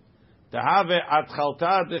stopped, have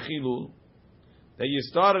atchalta dechilul, that you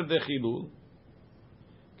started the chilul.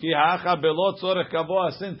 Ki ha'acha belo tzorech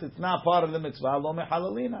kavoa, since it's not part of the mitzvah, lo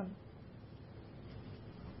mehalalinan.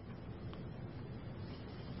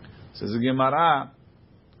 Says the Gemara,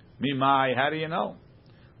 Mimai, how do you know?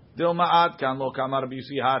 Dilma ad kan lo kamar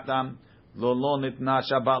b'yusi hatam lo nitna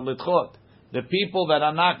Shabbat litchot. The people that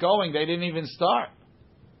are not going, they didn't even start.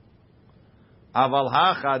 Aval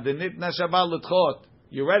hacha the nitna Shabbat litchot.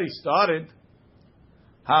 You already started.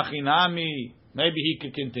 Hachinami, maybe he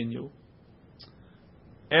could continue.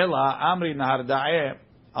 Ela amri naharda'eh,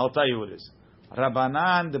 I'll tell you what it is.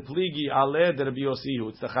 Rabbanan the pligi aleh the Rabbi Yossi.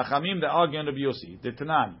 It's the Chachamim that argue on Rabbi Yossi. The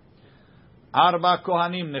Tanan. Arba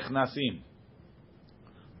kohanim nechnasim.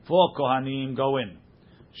 4 kohanim go in.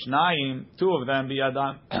 Shnayim, 2 of them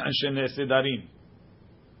biyadam sheneh sidarim.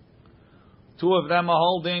 2 of them are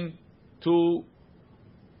holding 2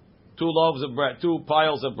 loaves of bread, 2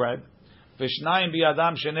 piles of bread. Vishnayim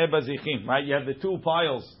biyadam sheneh bazichim. Right, you have the 2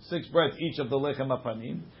 piles, 6 breads each of the lechem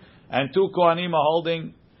apanim, and 2 kohanim are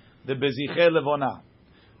holding the bezichei levona.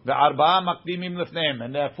 The arba'a makdimim lefneim,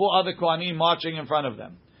 and there are 4 other kohanim marching in front of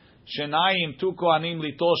them. Shenayim, 2 kohanim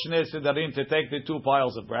litol shnei sidarim, to take the 2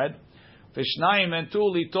 piles of bread. Vishnayim, and 2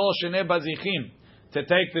 litol shnei bazichim, to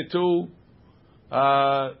take the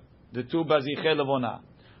 2 bazichei levona.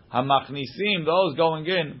 Hamachnisim, those going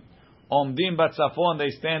in, omdim batzafon,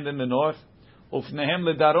 they stand in the north. Ufnehem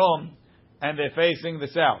ledarom, and they're facing the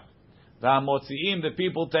south. V'hamotziim, the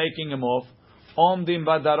people taking them off. Omdim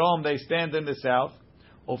badarom, they stand in the south.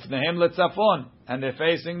 Ufnehem letzafon, and they're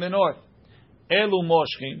facing the north. Elu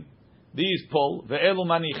moshchim, these pull. Ve'elu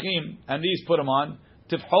manichim, and these put them on.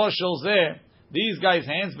 Tifcho shel zeh, these guys'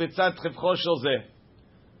 hands b'tzad tifcho shel zeh.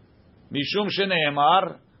 Mishum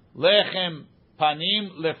shene'emar, lechem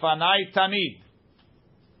panim lefanai tamid.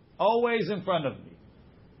 Always in front of me.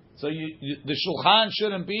 So the shulchan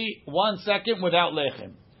shouldn't be 1 second without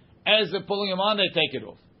lechem. As they're pulling them on, they take it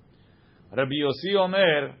off. Rabbi Yossi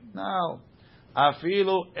Omer, no.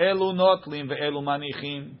 Afilu elu notlim ve'elu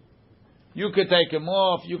manichim. You could take them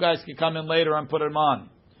off. You guys can come in later and put them on.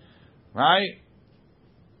 Right?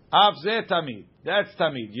 Av zeh tamid. That's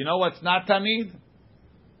tamid. You know what's not tamid?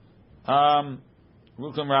 Rukum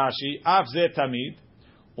Rashi. Av zeh tamid.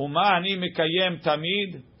 Uma ani mikayem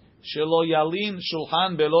tamid. Shelo yalin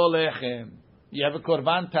shulchan belo lechem. You have a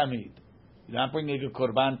korban tamid. You're not bringing a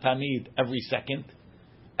korban tamid every second.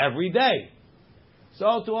 Every day.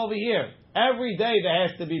 So to over here. Every day there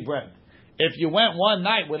has to be bread. If you went one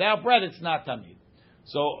night without bread, it's not tamid.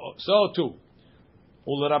 So too.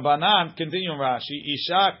 Ulrabanan, continue Rashi,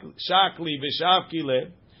 Shakli v'shavki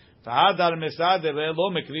le, fa'adar mesadere lo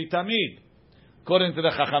mekri tamid. According to the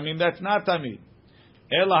Chachamim, that's not tamid.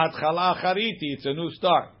 Ela hatchala achariti, it's a new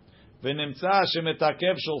start. V'nimtza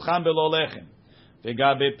shemetakev shulchan belo lechem.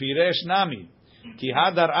 V'gabe piresh nami, ki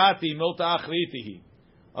hadar ati milta achritihi.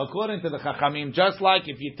 According to the Chachamim, just like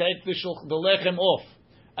if you take the lechem off,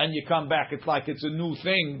 and you come back, it's like it's a new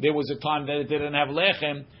thing. There was a time that it didn't have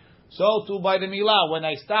lechem. So too by the milah, when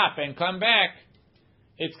I stop and come back,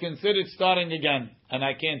 it's considered starting again, and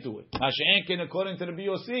I can't do it. Masha'enkin, according to the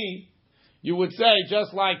BOC, you would say,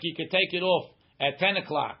 just like you could take it off at 10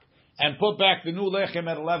 o'clock and put back the new lechem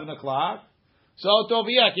at 11 o'clock, so too over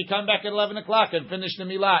here, you come back at 11 o'clock and finish the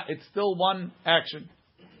milah. It's still one action.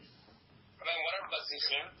 What are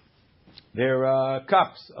bazichim? They're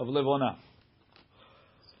cups of levona.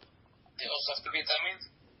 They also have to be tamid?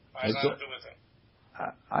 Why does that have to do with it?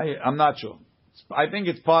 I'm not sure. I think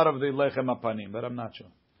it's part of the lechem apanim, but I'm not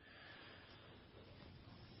sure.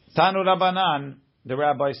 Tanu Rabbanan, the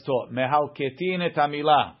rabbis taught, mehalketin et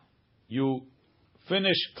hamilah. You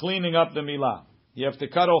finish cleaning up the milah. You have to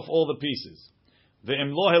cut off all the pieces.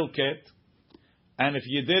 Ve'im lo helket, and if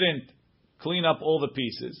you didn't clean up all the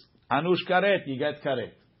pieces, anush karet, you get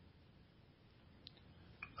karet.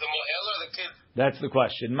 The mohel or the kid? That's the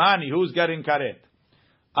question. Mani, who's getting karet?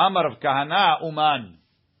 Amar of Kahana Uman,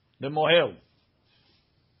 the mohel.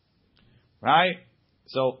 Right?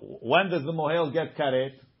 So when does the mohel get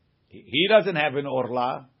karet? He doesn't have an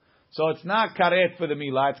orla, so it's not karet for the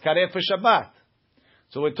milah, it's karet for Shabbat.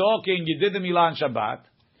 So we're talking, you did the milah on Shabbat,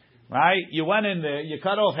 right? You went in there, you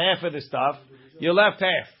cut off half of the stuff, you left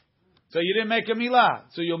half. So you didn't make a milah.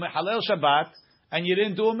 So you mehalel Shabbat, and you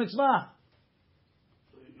didn't do a mitzvah.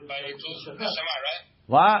 By neshama, right?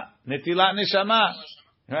 What? Netilat neshama.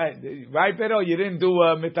 Right, pero you didn't do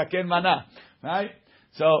mitaken mana, right?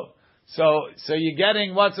 So you're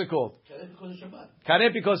getting, what's it called?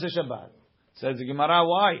 Karet because of Shabbat. Says the Gemara,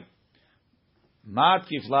 why?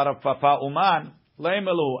 Matkif larav papa uman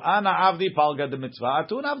leimelu ana avdi palga de mitzvah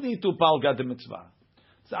atun avdi tu palga de mitzvah.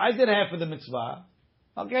 So I did half of the mitzvah.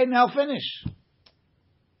 Okay, now finish.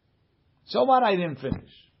 So what? I didn't finish.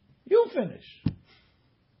 You finish.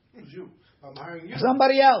 Who's you? I'm hiring you.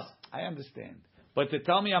 Somebody else. I understand. But to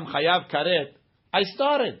tell me I'm chayav karet, I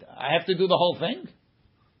started. I have to do the whole thing?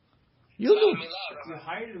 You do. You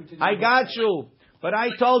hired him to do I got you. But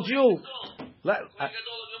I told you. Kohen Gadol on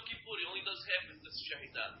Yom Kippur, he only does half of the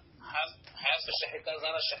shahita.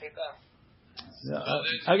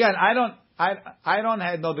 Again, I don't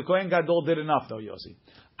have, no, the Kohen Gadol did enough though, Yossi.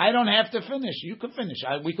 I don't have to finish. You can finish.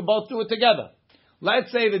 We can both do it together.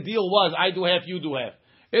 Let's say the deal was, I do half, you do half.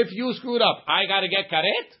 If you screwed up, I gotta get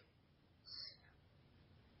karet?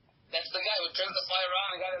 That's the guy who turns the fire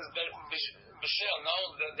on and got his bishil. No,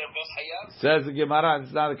 they're both hayav. Says the Gemara,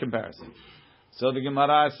 it's not a comparison. So the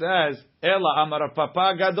Gemara says, Ela Amar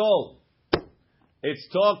Papa Gadol. It's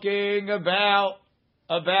talking about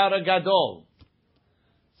a Gadol.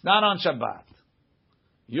 It's not on Shabbat.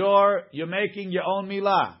 You're making your own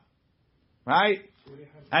milah, right?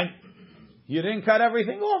 And you didn't cut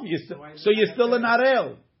everything off. So you're still an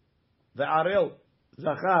arel. The arel,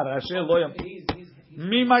 zachar, asher loyam.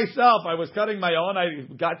 Me myself, I was cutting my own. I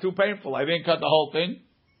got too painful. I didn't cut the whole thing.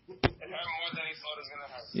 It hurt more than he thought it was going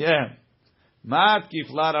to hurt. Yeah. Mat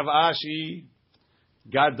kifla Rav Ashi.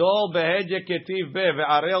 Gadol behedye ketiv be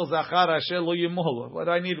ve'arel zachar asher lo yimul. What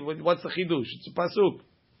do I need? What's the chidush? It's a pasuk.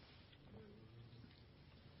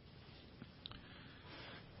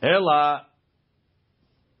 Ela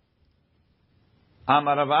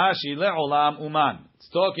Amar Rav Ashi le'olam uman. It's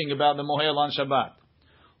talking about the mohel on Shabbat.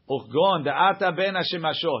 Uchgon de'ata ben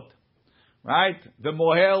hashemashot. Right? The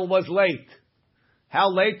mohel was late. How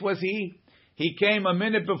late was he? He came a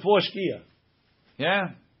minute before Shkia.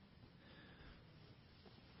 Yeah?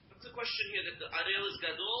 What's the question here? That the Ariel is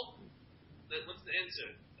Gadol? What's the answer?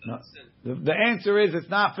 No. The answer is it's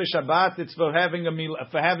not for Shabbat, it's for having an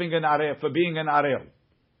arel, for being an arel.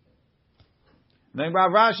 Then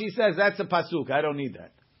Rashi says that's a pasuk. I don't need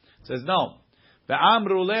that. It says no.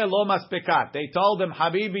 Ve'amru le lo maspekat. They told him,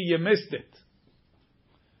 Habibi, you missed it.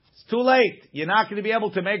 It's too late. You're not going to be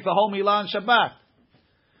able to make the whole milah on Shabbat.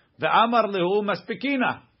 Ve'amar lehu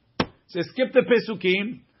maspekina. Says skip the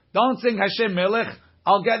pesukim. Don't sing Hashem Melech.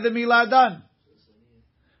 I'll get the milah done.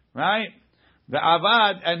 Right?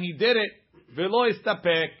 Ve'avad, and he did it. Ve'lo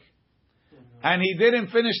istapek. And he didn't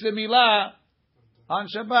finish the milah on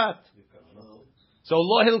Shabbat. So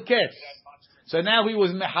lo hilket. So now he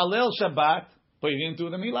was mehalel Shabbat, but he didn't do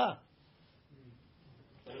the milah.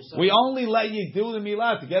 We only let you do the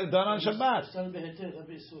milah to get it done on Shabbat.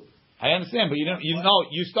 I understand, but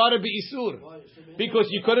you started be'isur because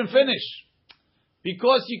you couldn't finish.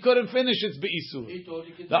 Because you couldn't finish, it's be'isur.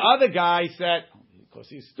 The other guy said, because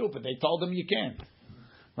he's stupid, they told him you can't.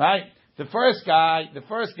 Right? The first guy,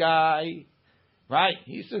 right?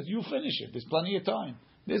 He says you finish it. There's plenty of time.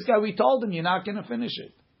 This guy, we told him you're not going to finish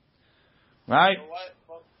it, right?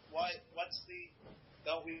 What's the?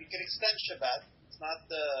 No, we can extend Shabbat. It's not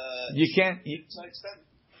the. You can't. It's not extended.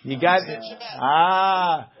 You got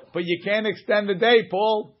but you can't extend the day,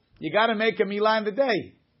 Paul. You got to make a milah in the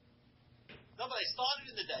day. No, but I started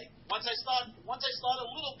in the day. Once I start a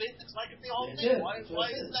little bit, it's like the whole thing. Why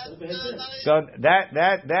is that? So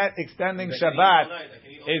that extending Shabbat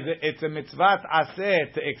it's a mitzvah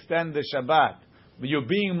aseh to extend the Shabbat. You're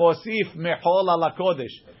being mosif mechol ala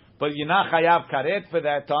kodesh, but you're not chayav karet for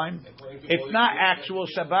that time. It's not actual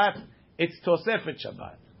Shabbat; it's tosefet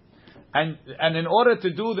Shabbat. And in order to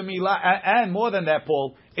do the milah, and more than that,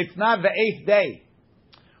 Paul, it's not the 8th day.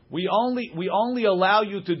 We only allow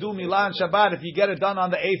you to do milah on Shabbat if you get it done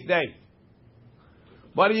on the 8th day.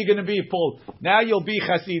 What are you going to be, Paul? Now you'll be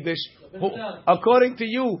Hasidish. According to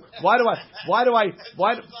you, why do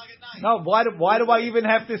I even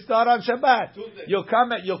have to start on Shabbat? You'll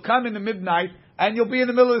come in the midnight and you'll be in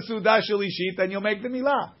the middle of the Sudah Shalishit and you'll make the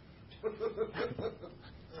milah.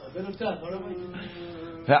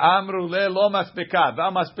 Ve'amru le lo maspeka,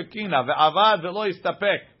 ve'amaspekina, ve'avad ve'lo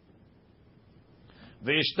istapek.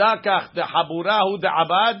 Ve'ishtakach de'haburahu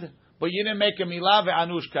de'abad, but you didn't make a milah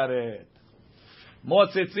ve'anush karet.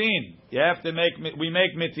 Motzitzin, we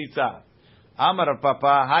make mitzitza. Amar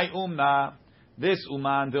Papa, hai umna, this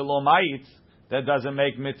uman de lo ma'itz, that doesn't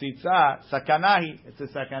make mitzitza, sakanahi, it's a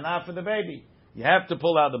sakana for the baby. You have to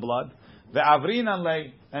pull out the blood. Ve'avrinan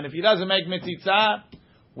lei, and if he doesn't make mitzitza,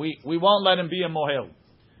 we won't let him be a mohel.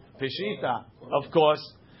 Peshita, of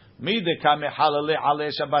course, mideka mehalale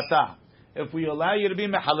ale shabbata. If we allow you to be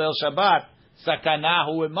mehalel Shabbat,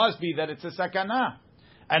 sakanahu, it must be that it's a sakana.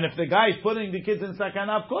 And if the guy is putting the kids in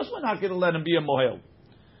sakana, of course we're not going to let him be a mohel.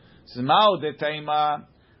 Smao de teima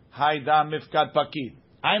haida mifkad pakid.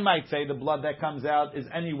 I might say the blood that comes out is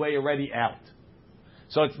anyway already out.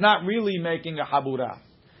 So it's not really making a habura.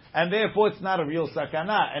 And therefore it's not a real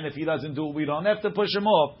sakana. And if he doesn't do it, we don't have to push him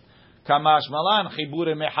off. Kamash malan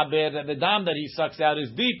chibure mehaber, that the dam that he sucks out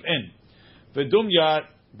is deep in. V'dumya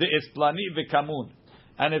the isplanit v'kamun.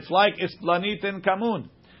 And it's like isplanit and kamun.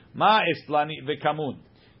 Ma isplanit v'kamun.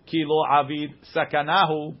 Kilo avid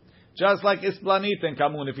sakanahu. Just like isplanit and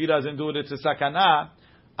kamun. If he doesn't do it, it's a sakana.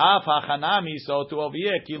 Af hachanami, so to over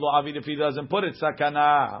here, kilo avid, if he doesn't put it,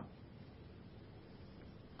 sakana.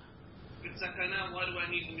 Sakana, why do I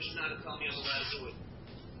need the Mishnah to tell me I'm allowed to do it?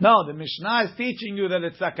 No, the Mishnah is teaching you that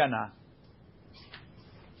it's sakana.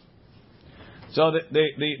 So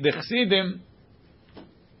the Chassidim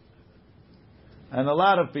and a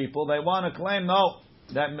lot of people, they want to claim, no,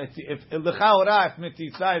 that if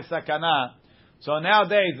mitzitza is sakana, so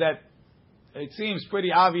nowadays that it seems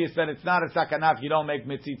pretty obvious that it's not a sakana if you don't make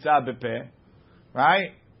mitzitza bepeh,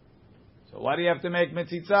 right? So why do you have to make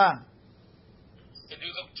mitzitza? To do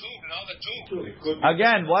the tube.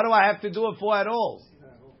 Again, what do I have to do it for at all?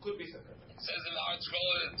 Could be sakana. It says in the article,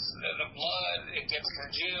 it's the blood, it gets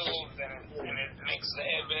congealed, and it makes the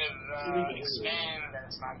ever expand, and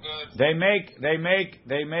it's not good.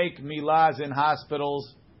 They make milas in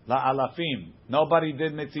hospitals la alafim. Nobody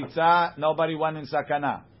did mitzitza. Nobody went in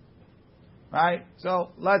sakana. Right?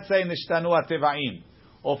 So let's say nishtanu atevaim,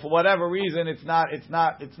 or for whatever reason it's not a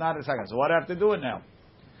sakana. So what do I have to do it now?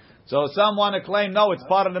 So some want to claim no, it's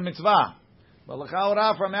part of the mitzvah. But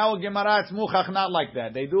l'chaura from our Gemara, it's muchach not like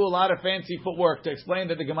that. They do a lot of fancy footwork to explain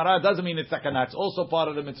that the Gemara doesn't mean it's sakana. It's also part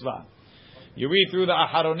of the mitzvah. You read through the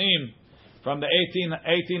Aharonim from the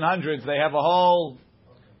 1800s. They have a whole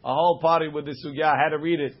party with the sugya. I had to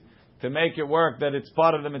read it to make it work that it's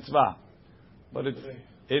part of the mitzvah. But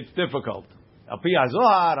it's difficult. Al pi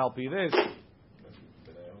Zohar, al pi this. So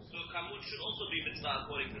kamun should also be mitzvah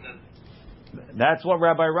according to them. That's what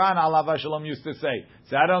Rabbi Ran alav Shalom used to say.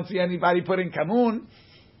 So I don't see anybody putting kamun.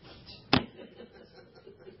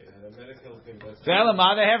 Tell them,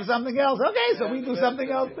 they have something else. Okay, so we do something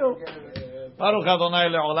else too. Baruch Adonai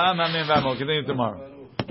le'olam, amen. Continue tomorrow.